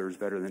as elders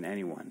better than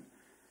anyone.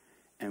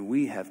 And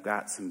we have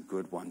got some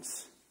good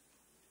ones.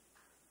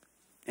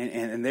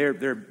 And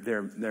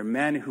they're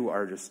men who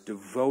are just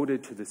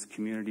devoted to this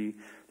community.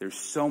 There's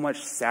so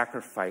much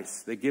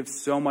sacrifice. They give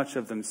so much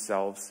of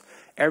themselves.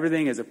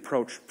 Everything is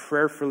approached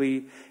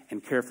prayerfully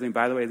and carefully. And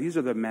by the way, these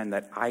are the men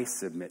that I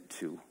submit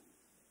to.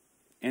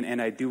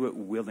 And I do it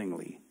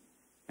willingly.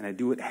 And I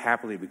do it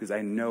happily because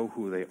I know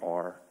who they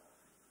are.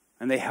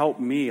 And they help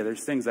me.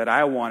 There's things that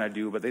I want to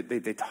do, but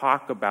they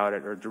talk about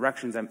it, or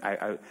directions. And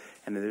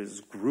there's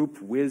group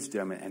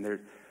wisdom, and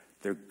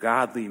they're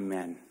godly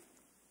men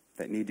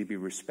that need to be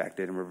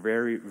respected. And we're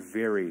very,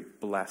 very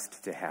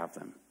blessed to have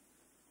them.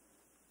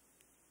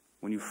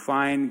 When you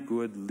find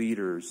good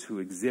leaders who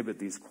exhibit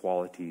these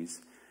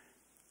qualities,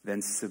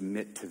 then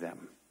submit to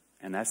them.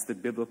 And that's the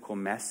biblical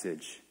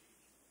message.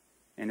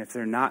 And if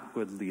they're not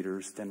good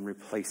leaders, then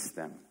replace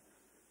them.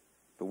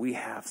 But we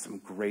have some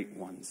great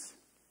ones.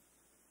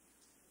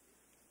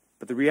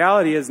 But the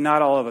reality is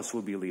not all of us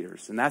will be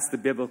leaders. And that's the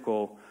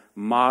biblical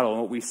model.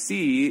 And what we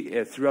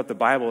see throughout the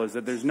Bible is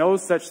that there's no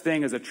such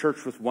thing as a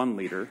church with one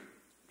leader.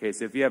 Okay,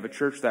 so if you have a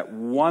church that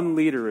one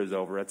leader is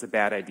over, that's a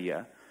bad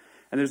idea.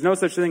 And there's no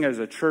such thing as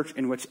a church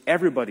in which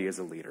everybody is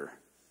a leader.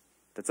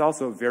 That's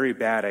also a very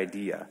bad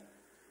idea.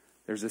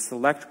 There's a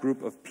select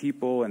group of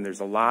people, and there's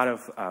a lot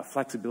of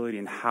flexibility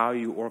in how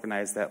you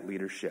organize that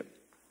leadership.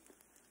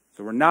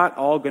 So we're not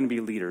all going to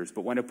be leaders.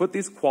 But when I put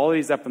these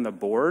qualities up on the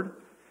board,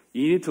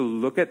 you need to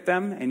look at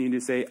them and you need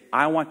to say,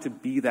 I want to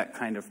be that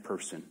kind of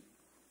person.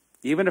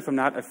 Even if I'm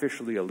not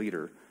officially a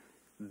leader,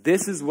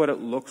 this is what it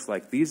looks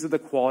like. These are the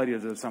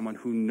qualities of someone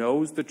who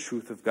knows the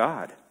truth of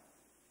God.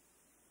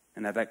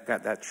 And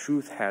that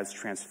truth has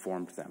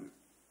transformed them.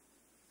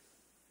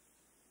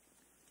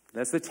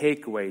 That's the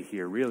takeaway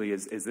here, really,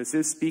 is this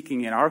is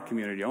speaking in our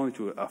community only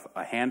to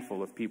a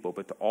handful of people,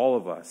 but to all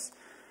of us.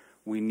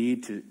 We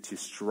need to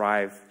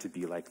strive to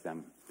be like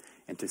them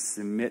and to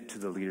submit to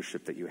the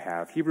leadership that you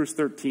have. Hebrews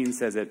 13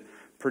 says it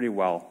pretty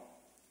well.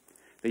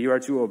 That you are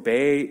to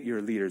obey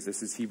your leaders.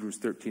 This is Hebrews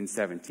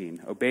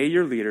 13:17. Obey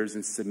your leaders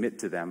and submit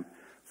to them,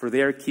 for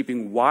they are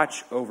keeping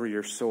watch over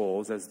your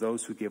souls as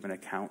those who give an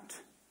account.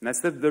 And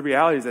that's the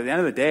reality is at the end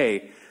of the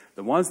day,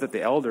 the ones that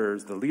the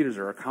elders, the leaders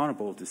are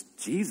accountable to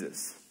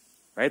Jesus.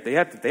 Right? They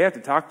have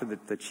to talk to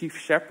the chief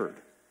shepherd.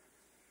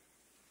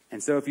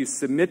 And so if you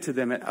submit to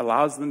them, it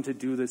allows them to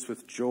do this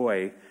with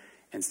joy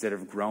instead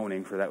of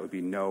groaning, for that would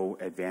be no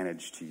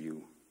advantage to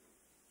you.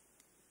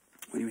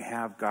 When you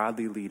have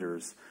godly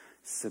leaders,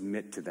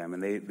 submit to them,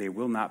 and they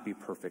will not be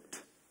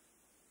perfect,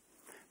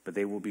 but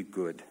they will be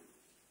good.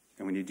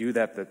 And when you do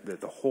that,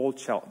 the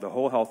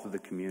whole health of the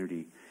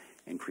community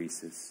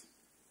increases.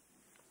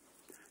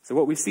 So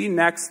what we see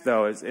next,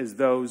 though, is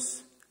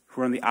those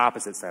who are on the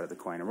opposite side of the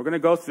coin. And we're going to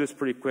go through this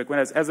pretty quick.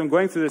 As I'm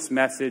going through this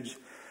message,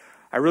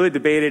 I really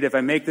debated if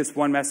I make this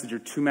one message or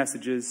two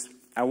messages.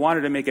 I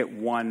wanted to make it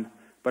one,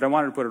 but I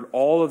wanted to put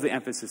all of the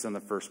emphasis on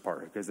the first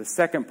part, because the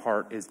second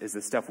part is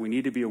the stuff we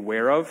need to be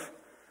aware of,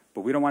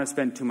 but we don't want to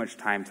spend too much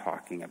time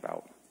talking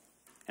about.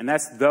 And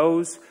that's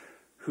those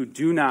who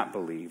do not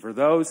believe, or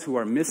those who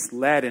are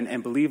misled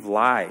and believe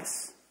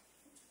lies.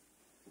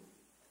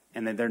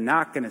 And then they're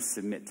not going to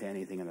submit to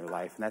anything in their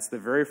life. And that's the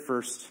very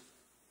first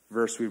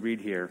verse we read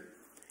here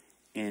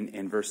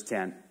in verse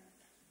 10.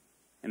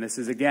 And this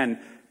is, again,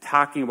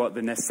 talking about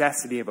the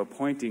necessity of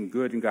appointing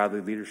good and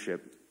godly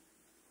leadership.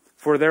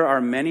 For there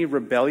are many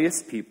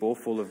rebellious people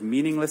full of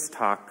meaningless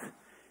talk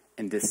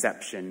and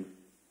deception,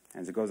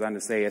 as it goes on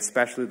to say,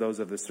 especially those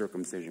of the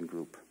circumcision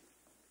group.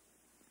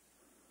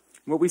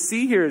 What we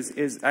see here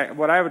is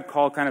what I would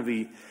call kind of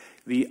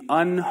the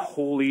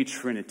unholy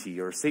trinity,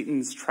 or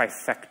Satan's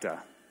trifecta.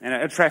 And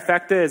a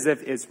trifecta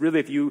is really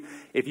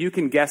if you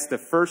can guess the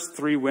first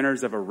three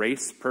winners of a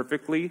race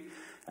perfectly,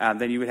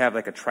 then you would have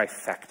like a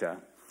trifecta.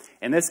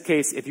 In this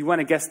case, if you want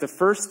to guess the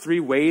first three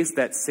ways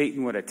that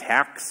Satan would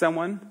attack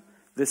someone,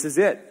 this is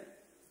it.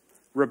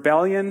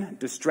 Rebellion,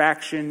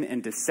 distraction,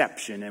 and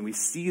deception. And we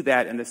see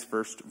that in this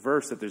first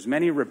verse, that there's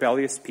many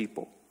rebellious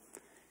people.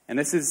 And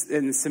this is,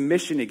 in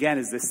submission, again,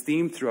 is this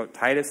theme throughout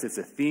Titus. It's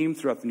a theme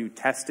throughout the New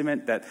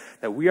Testament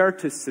that we are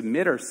to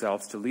submit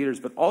ourselves to leaders,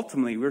 but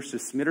ultimately we're to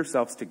submit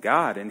ourselves to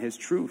God and His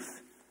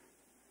truth.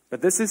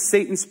 But this is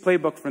Satan's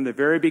playbook from the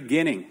very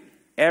beginning.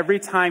 Every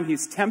time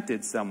he's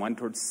tempted someone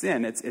towards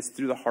sin, it's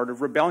through the heart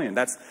of rebellion.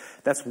 That's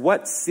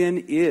what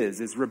sin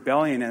is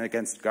rebellion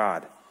against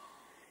God.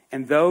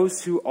 And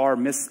those who are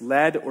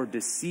misled or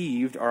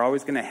deceived are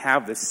always going to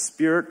have this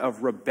spirit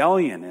of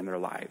rebellion in their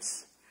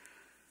lives.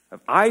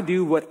 I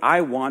do what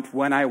I want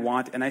when I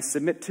want, and I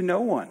submit to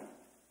no one.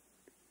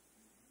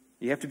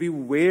 You have to be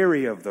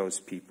wary of those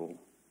people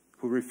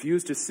who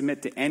refuse to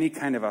submit to any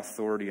kind of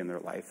authority in their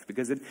life.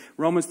 Because in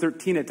Romans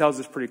 13, it tells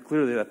us pretty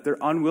clearly that if they're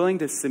unwilling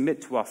to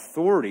submit to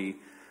authority,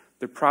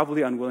 they're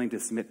probably unwilling to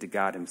submit to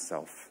God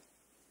Himself.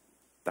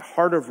 The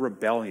heart of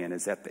rebellion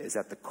is at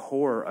the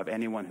core of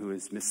anyone who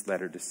is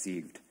misled or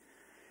deceived.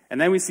 And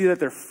then we see that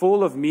they're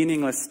full of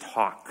meaningless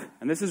talk.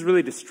 And this is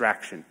really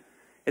distraction.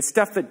 It's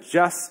stuff that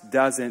just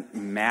doesn't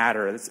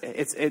matter.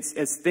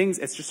 It's things,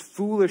 it's just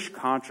foolish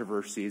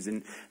controversies.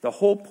 And the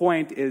whole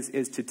point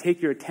is to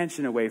take your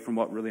attention away from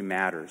what really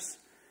matters.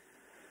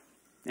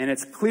 And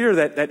it's clear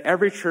that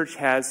every church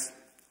has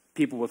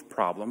people with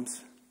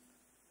problems.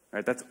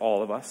 Right? That's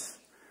all of us.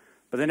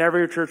 But then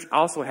every church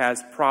also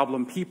has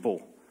problem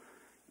people.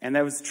 And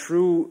that was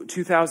true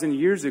 2,000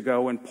 years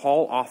ago when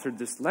Paul authored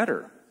this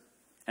letter.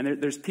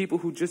 And there's people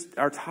who just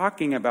are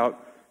talking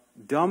about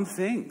dumb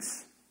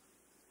things.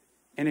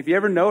 And if you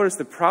ever notice,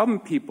 the problem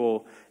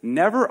people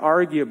never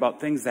argue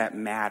about things that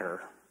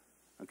matter.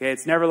 Okay,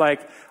 it's never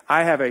like,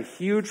 I have a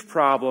huge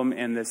problem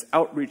in this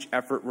outreach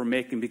effort we're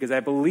making because I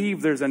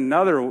believe there's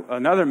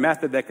another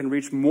method that can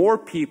reach more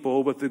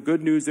people with the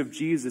good news of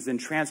Jesus and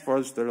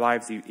transform their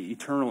lives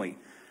eternally.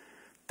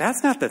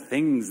 That's not the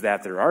things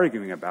that they're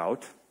arguing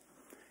about.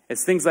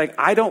 It's things like,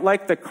 I don't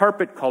like the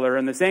carpet color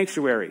in the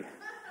sanctuary.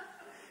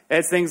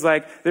 It's things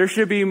like, there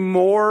should be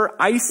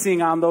more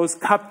icing on those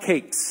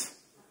cupcakes.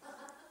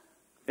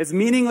 It's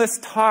meaningless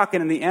talk,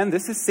 and in the end,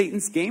 this is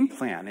Satan's game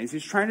plan.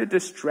 He's trying to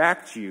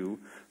distract you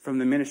from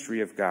the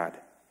ministry of God.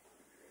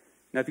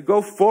 Now, if you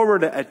go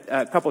forward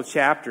a couple of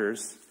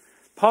chapters,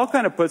 Paul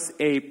kind of puts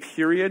a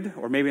period,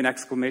 or maybe an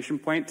exclamation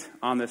point,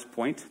 on this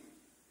point.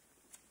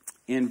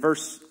 In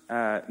verse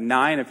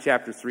 9 of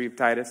chapter 3 of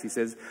Titus, he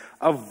says,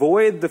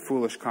 avoid the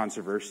foolish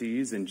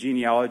controversies and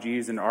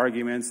genealogies and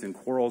arguments and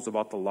quarrels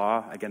about the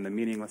law. Again, the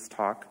meaningless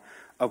talk.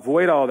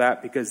 Avoid all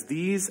that because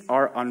these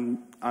are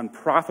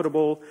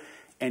unprofitable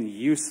and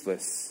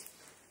useless.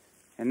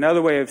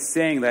 Another way of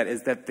saying that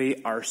is that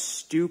they are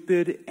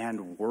stupid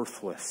and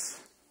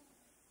worthless.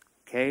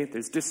 Okay?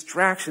 There's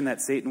distraction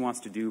that Satan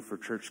wants to do for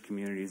church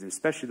communities, and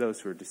especially those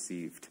who are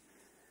deceived.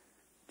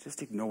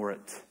 Just ignore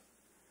it.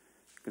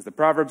 Because the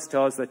Proverbs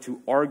tell us that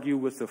to argue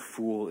with a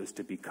fool is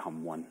to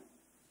become one.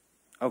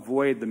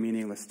 Avoid the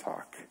meaningless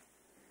talk.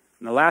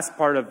 And the last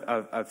part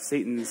of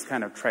Satan's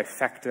kind of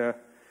trifecta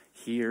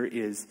here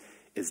is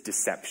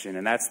deception.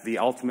 And that's the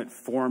ultimate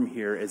form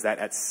here, is that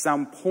at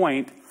some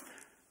point,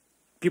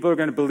 people are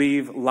going to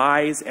believe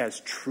lies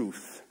as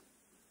truth.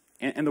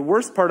 And the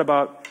worst part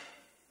about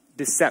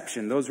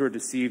deception, those who are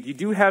deceived, you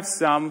do have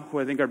some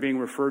who I think are being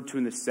referred to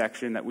in this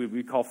section that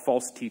we call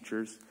false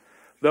teachers.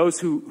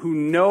 Those who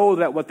know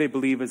that what they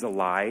believe is a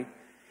lie,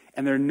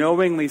 and they're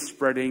knowingly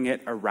spreading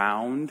it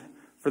around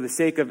for the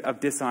sake of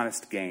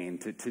dishonest gain,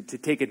 to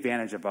take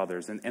advantage of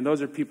others. And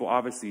those are people,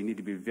 obviously, you need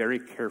to be very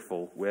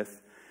careful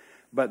with.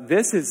 But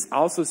this is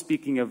also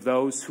speaking of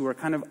those who are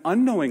kind of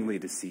unknowingly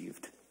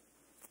deceived,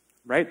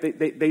 right?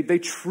 They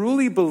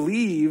truly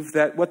believe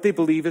that what they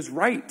believe is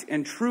right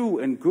and true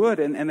and good,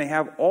 and they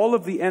have all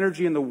of the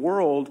energy in the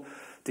world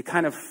to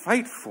kind of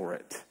fight for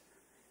it.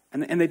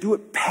 And they do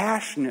it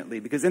passionately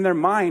because in their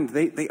mind,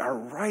 they are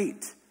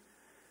right.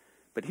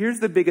 But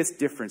here's the biggest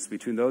difference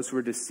between those who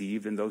are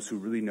deceived and those who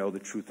really know the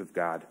truth of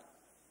God.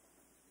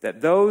 That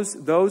those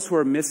who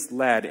are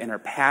misled and are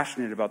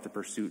passionate about the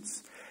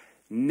pursuits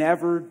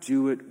never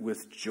do it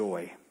with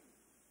joy.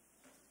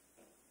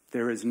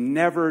 There is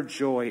never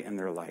joy in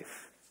their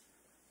life.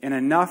 And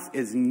enough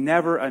is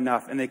never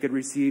enough. And they could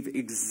receive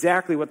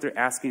exactly what they're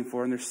asking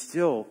for, and they're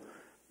still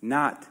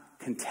not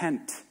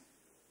content.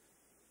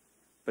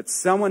 But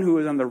someone who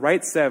is on the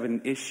right side of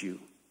an issue,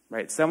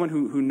 right? Someone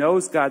who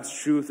knows God's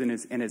truth and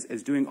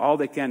is doing all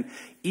they can,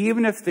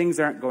 even if things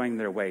aren't going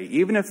their way,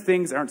 even if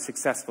things aren't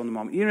successful in the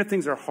moment, even if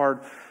things are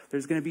hard,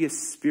 there's going to be a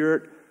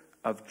spirit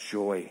of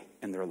joy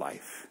in their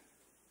life.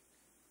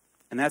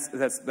 And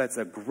that's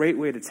a great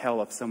way to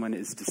tell if someone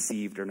is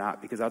deceived or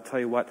not, because I'll tell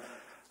you what,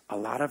 a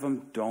lot of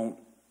them don't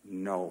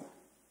know.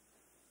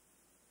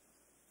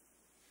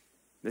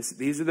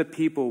 These are the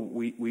people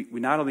we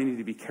not only need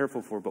to be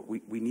careful for, but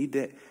we need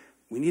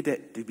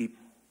to be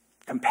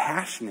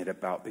compassionate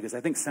about, because I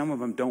think some of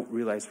them don't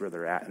realize where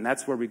they're at. And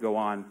that's where we go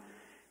on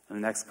in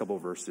the next couple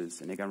of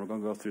verses. And again, we're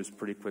going to go through this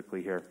pretty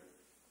quickly here.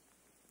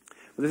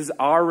 But this is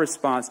our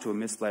response to a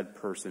misled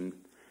person.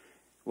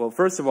 Well,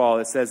 first of all,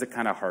 it says it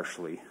kind of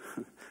harshly,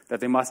 that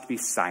they must be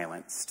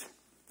silenced.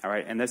 All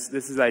right, and this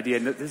is the idea.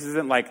 This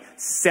isn't like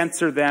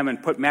censor them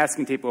and put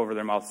masking tape over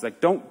their mouths. It's like,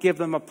 don't give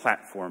them a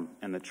platform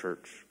in the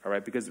church. All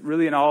right, because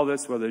really in all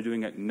this, whether they're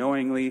doing it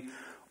knowingly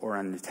or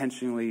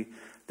unintentionally,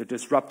 they're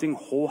disrupting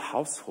whole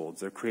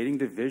households. They're creating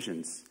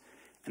divisions.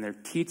 And they're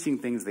teaching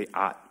things they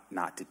ought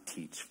not to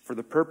teach for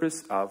the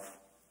purpose of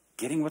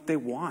getting what they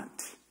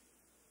want.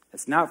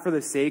 It's not for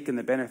the sake and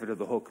the benefit of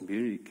the whole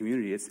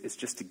community. It's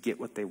just to get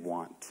what they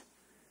want.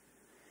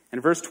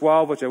 In verse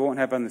 12, which I won't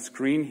have on the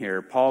screen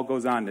here, Paul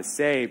goes on to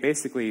say,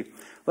 basically,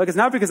 look, it's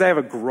not because I have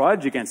a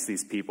grudge against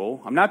these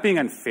people. I'm not being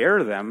unfair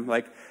to them.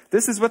 Like,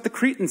 this is what the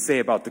Cretans say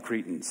about the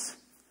Cretans.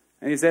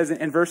 And he says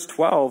in verse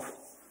 12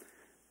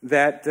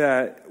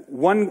 that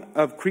one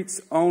of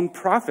Crete's own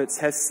prophets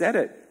has said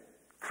it.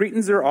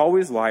 Cretans are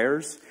always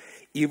liars,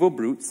 evil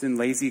brutes, and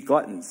lazy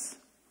gluttons.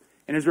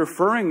 And is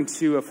referring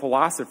to a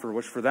philosopher,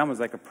 which for them was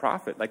like a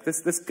prophet. Like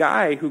this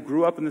guy who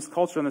grew up in this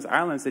culture on this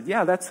island said,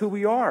 yeah, that's who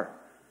we are.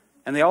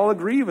 And they all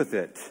agree with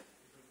it.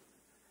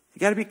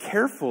 You got to be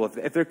careful.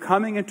 If they're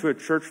coming into a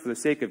church for the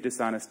sake of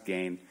dishonest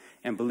gain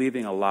and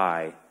believing a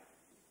lie,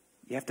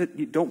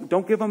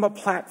 don't give them a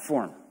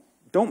platform.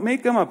 Don't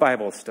make them a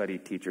Bible study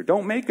teacher.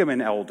 Don't make them an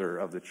elder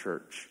of the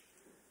church.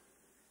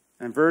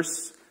 And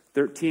verse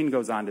 13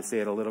 goes on to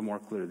say it a little more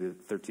clearly,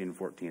 13 and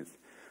 14.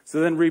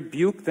 So then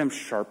rebuke them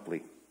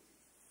sharply,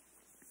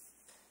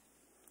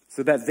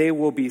 so that they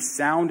will be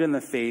sound in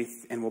the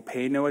faith and will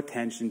pay no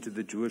attention to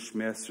the Jewish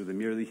myths or the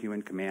merely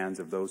human commands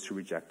of those who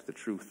reject the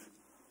truth.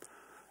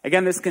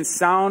 Again, this can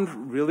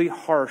sound really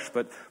harsh,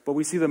 but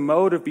we see the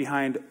motive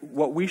behind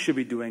what we should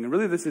be doing. And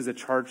really this is a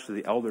charge to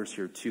the elders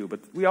here too,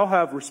 but we all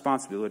have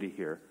responsibility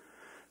here.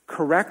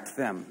 Correct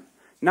them,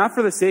 not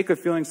for the sake of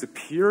feeling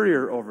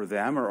superior over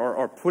them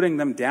or putting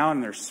them down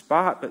in their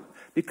spot, but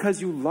because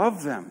you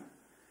love them.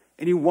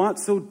 And you want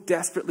so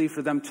desperately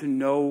for them to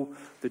know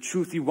the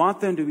truth. You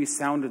want them to be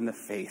sound in the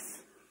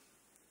faith.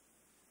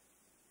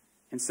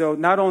 And so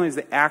not only is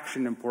the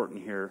action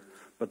important here,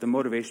 but the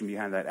motivation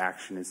behind that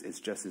action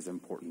is just as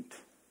important.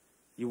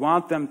 You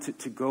want them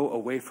to go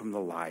away from the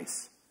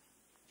lies.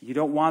 You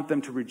don't want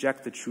them to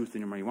reject the truth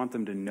anymore. You want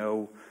them to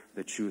know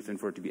the truth and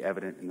for it to be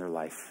evident in their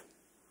life.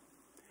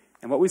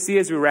 And what we see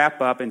as we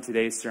wrap up in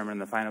today's sermon, in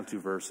the final two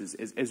verses,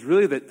 is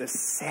really the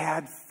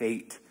sad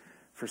fate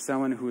for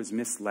someone who is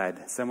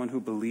misled, someone who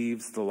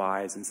believes the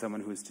lies, and someone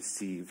who is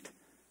deceived.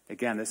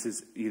 Again, this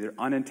is either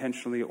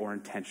unintentionally or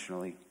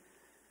intentionally.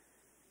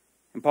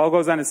 And Paul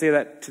goes on to say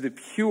that to the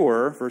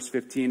pure, verse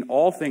 15,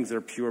 all things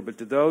are pure, but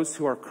to those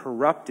who are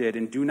corrupted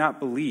and do not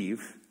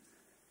believe,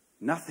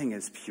 nothing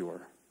is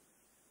pure.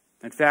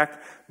 In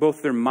fact,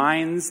 both their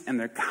minds and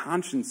their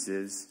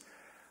consciences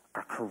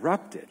are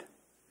corrupted.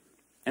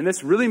 And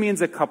this really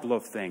means a couple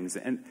of things.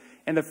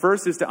 And the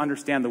first is to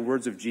understand the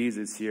words of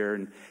Jesus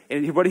here.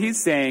 And what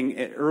he's saying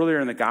earlier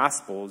in the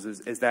Gospels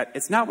is that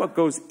it's not what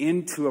goes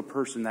into a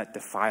person that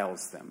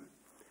defiles them.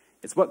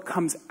 It's what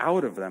comes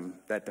out of them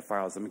that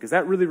defiles them, because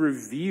that really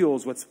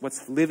reveals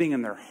what's living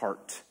in their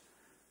heart.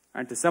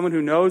 Right? To someone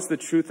who knows the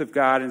truth of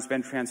God and has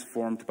been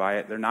transformed by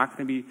it, they're not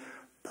going to be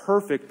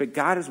perfect, but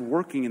God is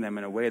working in them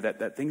in a way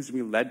that things will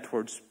be led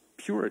towards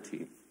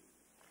purity.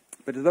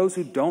 But to those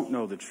who don't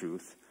know the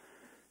truth,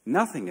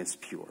 nothing is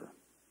pure.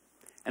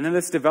 And then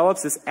this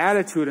develops this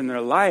attitude in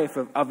their life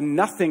of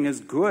nothing is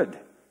good.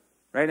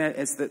 Right? And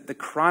it's the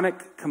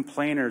chronic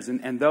complainers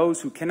and those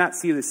who cannot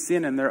see the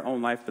sin in their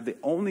own life, but they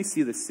only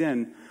see the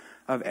sin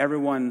of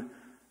everyone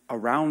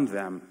around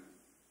them.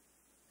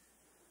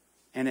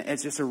 And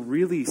it's just a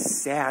really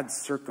sad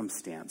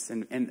circumstance.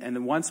 And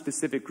the one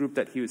specific group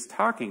that he was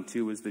talking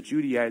to was the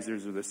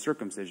Judaizers, or the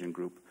circumcision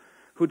group,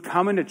 who'd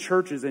come into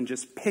churches and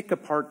just pick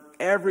apart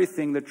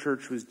everything the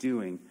church was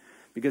doing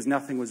because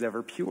nothing was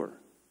ever pure.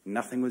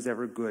 Nothing was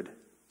ever good.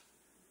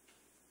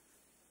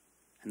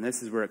 And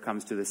this is where it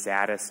comes to the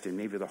saddest and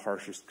maybe the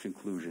harshest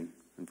conclusion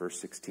in verse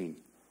 16.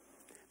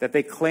 That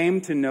they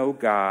claim to know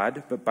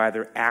God, but by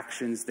their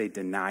actions they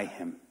deny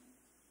him.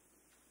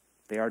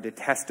 They are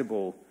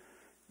detestable,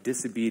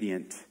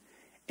 disobedient,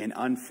 and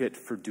unfit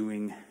for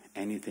doing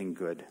anything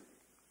good.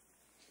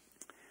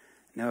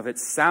 Now, if it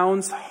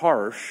sounds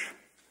harsh,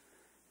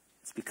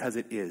 it's because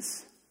it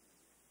is.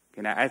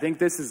 And I think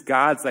this is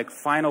God's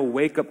final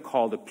wake-up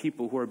call to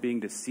people who are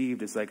being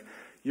deceived. It's like,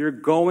 you're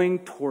going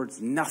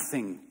towards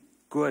nothing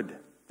good.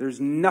 There's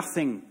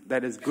nothing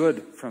that is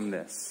good from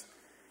this.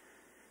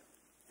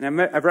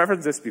 And I've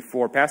referenced this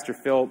before. Pastor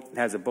Phil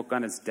has a book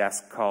on his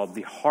desk called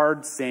The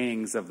Hard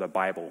Sayings of the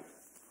Bible.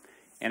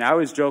 And I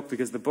always joke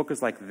because the book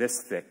is like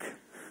this thick.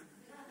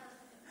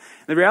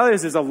 The reality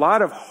is there's a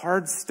lot of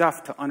hard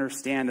stuff to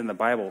understand in the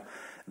Bible.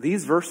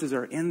 These verses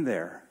are in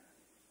there.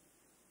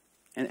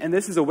 And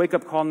this is a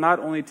wake-up call not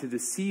only to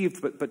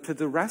deceived, but to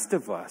the rest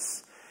of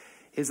us.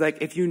 Is like,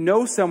 if you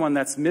know someone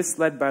that's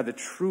misled by the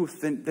truth,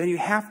 then you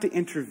have to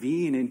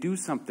intervene and do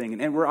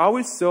something. And we're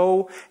always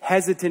so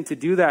hesitant to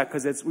do that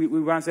because we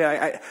want to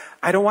say,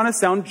 I don't want to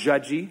sound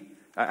judgy.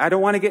 I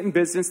don't want to get in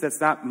business that's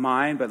not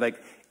mine. But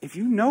if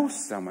you know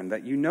someone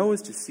that you know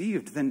is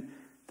deceived, then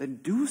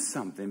do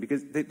something,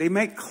 because they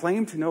might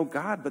claim to know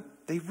God, but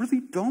they really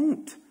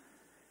don't.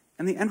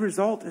 And the end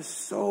result is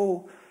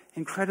so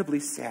incredibly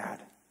sad.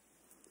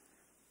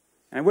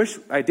 And I wish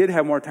I did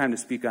have more time to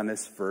speak on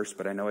this verse,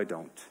 but I know I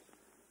don't.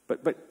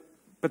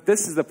 But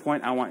this is the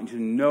point I want you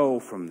to know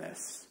from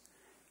this,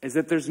 is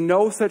that there's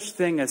no such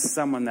thing as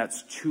someone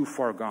that's too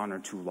far gone or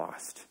too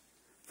lost.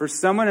 For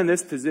someone in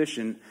this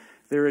position,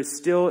 there is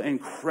still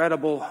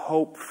incredible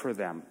hope for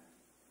them.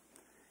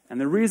 And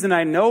the reason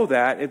I know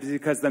that is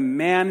because the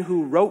man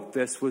who wrote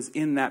this was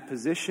in that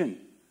position.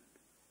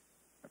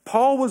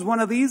 Paul was one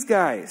of these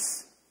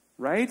guys,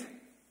 right?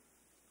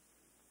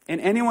 And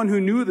anyone who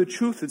knew the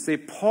truth would say,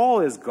 Paul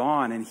is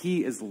gone and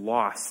he is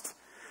lost.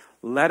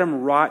 Let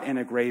him rot in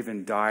a grave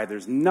and die.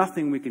 There's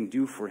nothing we can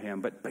do for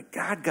him. But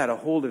God got a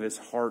hold of his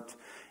heart,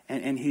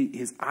 and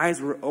his eyes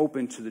were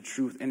open to the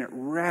truth, and it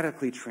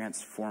radically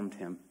transformed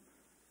him.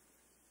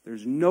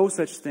 There's no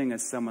such thing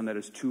as someone that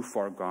is too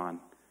far gone.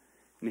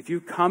 And if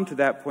you come to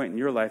that point in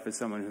your life as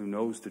someone who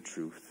knows the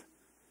truth,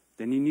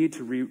 then you need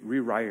to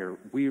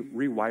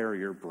rewire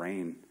your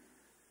brain.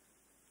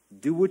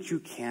 Do what you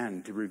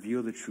can to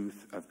reveal the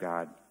truth of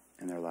God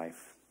in their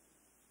life.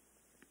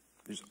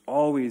 There's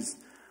always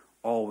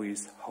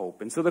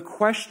hope. And so the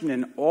question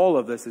in all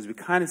of this, as we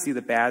kind of see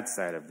the bad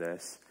side of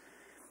this,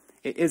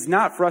 is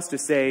not for us to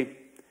say,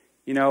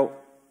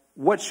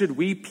 what should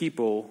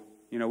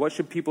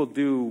people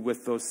do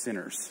with those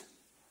sinners?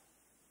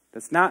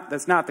 That's not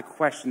the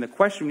question. The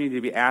question we need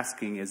to be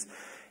asking is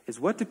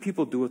what do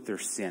people do with their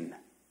sin?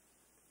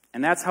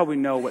 And that's how we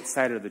know what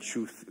side of the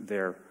truth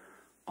they're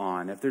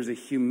on. If there's a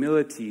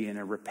humility and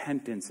a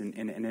repentance and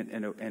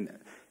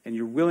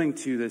you're willing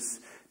to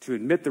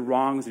admit the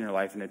wrongs in your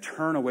life and to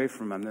turn away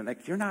from them, then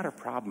you're not a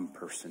problem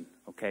person,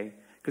 okay?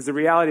 Because the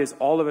reality is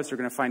all of us are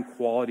going to find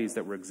qualities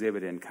that we're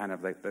exhibiting kind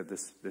of like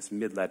this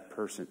misled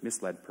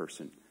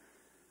person.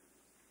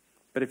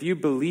 But if you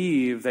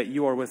believe that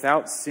you are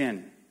without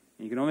sin,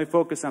 you can only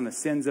focus on the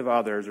sins of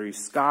others, or you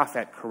scoff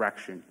at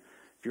correction,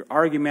 if you're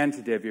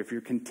argumentative, if you're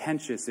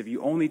contentious, if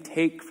you only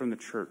take from the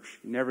church,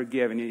 you never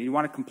give, and you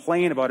want to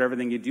complain about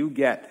everything you do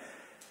get,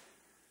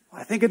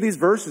 I think in these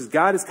verses,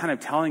 God is kind of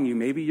telling you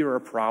maybe you're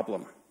a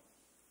problem,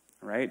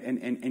 right?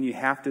 And you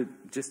have to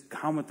just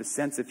come with a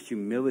sense of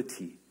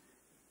humility.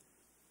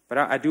 But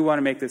I do want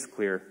to make this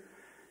clear.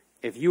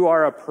 If you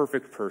are a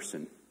perfect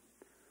person,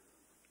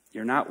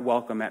 you're not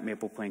welcome at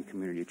Maple Plain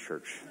Community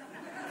Church,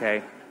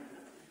 okay?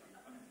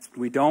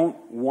 We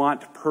don't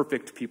want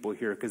perfect people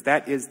here because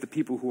that is the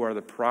people who are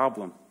the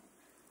problem.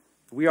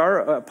 We are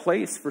a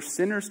place for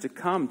sinners to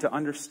come to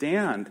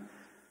understand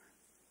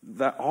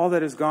that all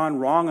that has gone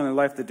wrong in their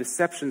life, the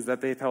deceptions that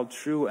they've held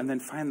true, and then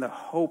find the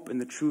hope and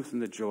the truth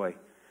and the joy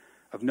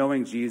of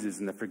knowing Jesus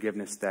and the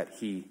forgiveness that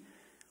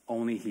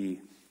only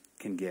He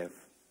can give.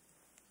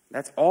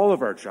 That's all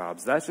of our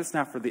jobs. That's just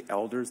not for the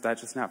elders.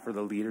 That's just not for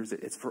the leaders.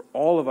 It's for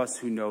all of us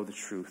who know the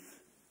truth.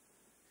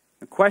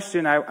 The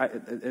question,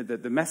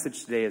 the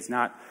message today is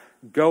not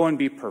go and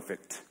be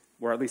perfect,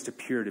 or at least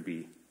appear to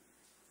be.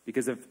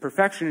 Because if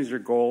perfection is your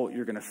goal,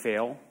 you're going to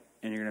fail,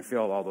 and you're going to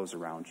fail all those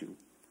around you.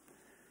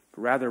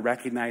 But rather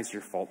recognize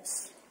your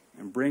faults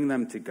and bring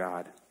them to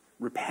God.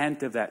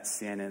 Repent of that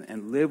sin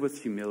and live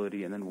with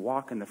humility, and then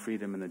walk in the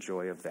freedom and the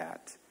joy of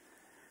that.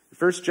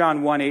 1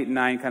 John 1, 8 and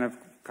 9 kind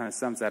of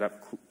sums that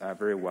up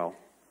very well.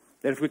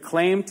 That if we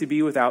claim to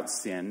be without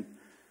sin,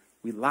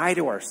 we lie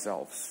to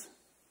ourselves.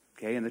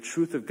 Okay, and the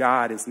truth of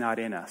God is not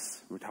in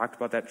us. We talked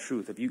about that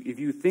truth. If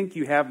you think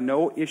you have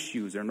no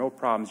issues or no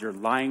problems, you're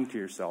lying to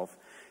yourself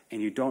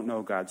and you don't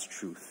know God's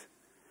truth.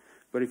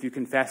 But if you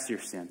confess your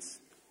sins,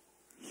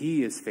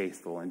 He is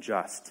faithful and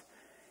just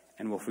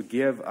and will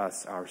forgive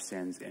us our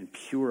sins and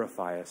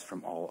purify us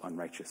from all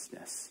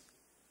unrighteousness.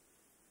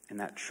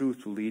 And that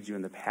truth will lead you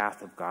in the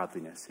path of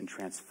godliness and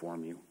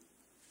transform you.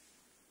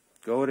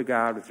 Go to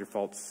God with your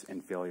faults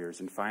and failures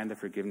and find the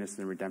forgiveness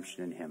and the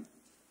redemption in Him.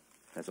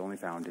 That's only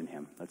found in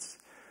Him. Let's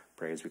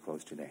pray as we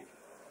close today.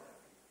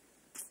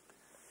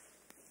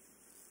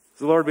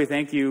 So, Lord, we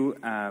thank you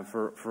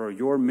for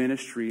your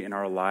ministry in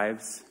our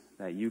lives,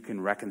 that you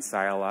can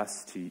reconcile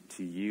us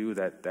to you,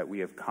 that we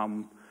have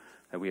come,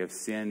 that we have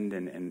sinned.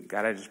 And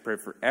God, I just pray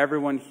for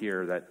everyone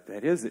here that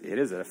it is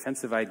an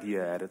offensive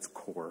idea at its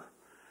core,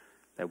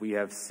 that we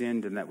have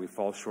sinned and that we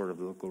fall short of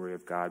the glory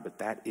of God. But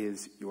that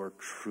is your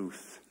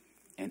truth.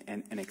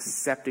 And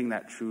accepting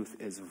that truth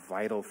is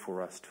vital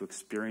for us to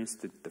experience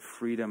the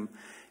freedom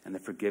and the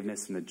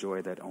forgiveness and the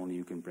joy that only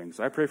you can bring.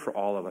 So I pray for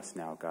all of us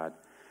now, God,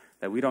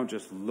 that we don't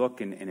just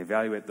look and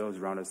evaluate those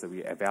around us, that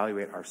we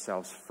evaluate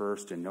ourselves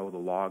first and know the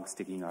log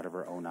sticking out of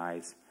our own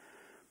eyes.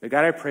 But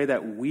God, I pray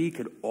that we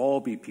could all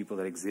be people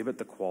that exhibit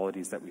the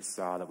qualities that we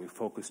saw, that we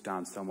focused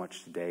on so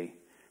much today.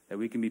 That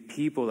we can be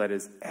people that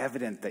is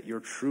evident that your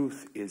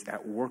truth is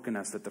at work in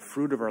us, that the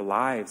fruit of our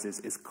lives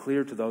is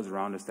clear to those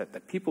around us,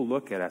 that people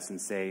look at us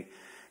and say,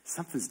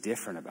 something's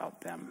different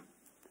about them.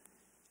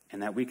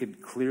 And that we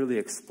could clearly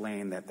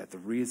explain that the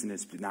reason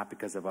is not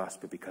because of us,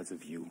 but because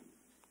of you,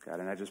 God.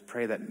 And I just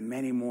pray that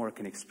many more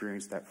can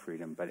experience that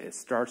freedom. But it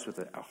starts with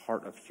a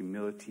heart of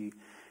humility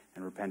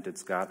and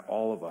repentance, God.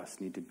 All of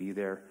us need to be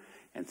there.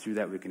 And through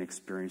that, we can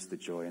experience the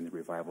joy and the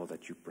revival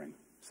that you bring.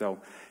 So,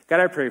 God,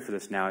 I pray for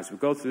this now. As we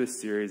go through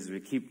this series, as we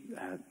keep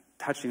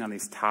touching on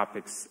these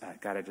topics,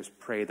 God, I just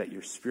pray that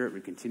your Spirit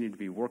would continue to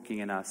be working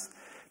in us,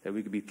 that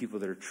we could be people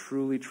that are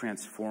truly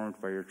transformed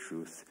by your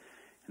truth,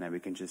 and that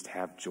we can just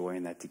have joy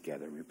in that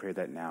together. We pray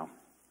that now.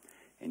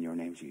 In your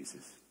name,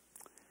 Jesus.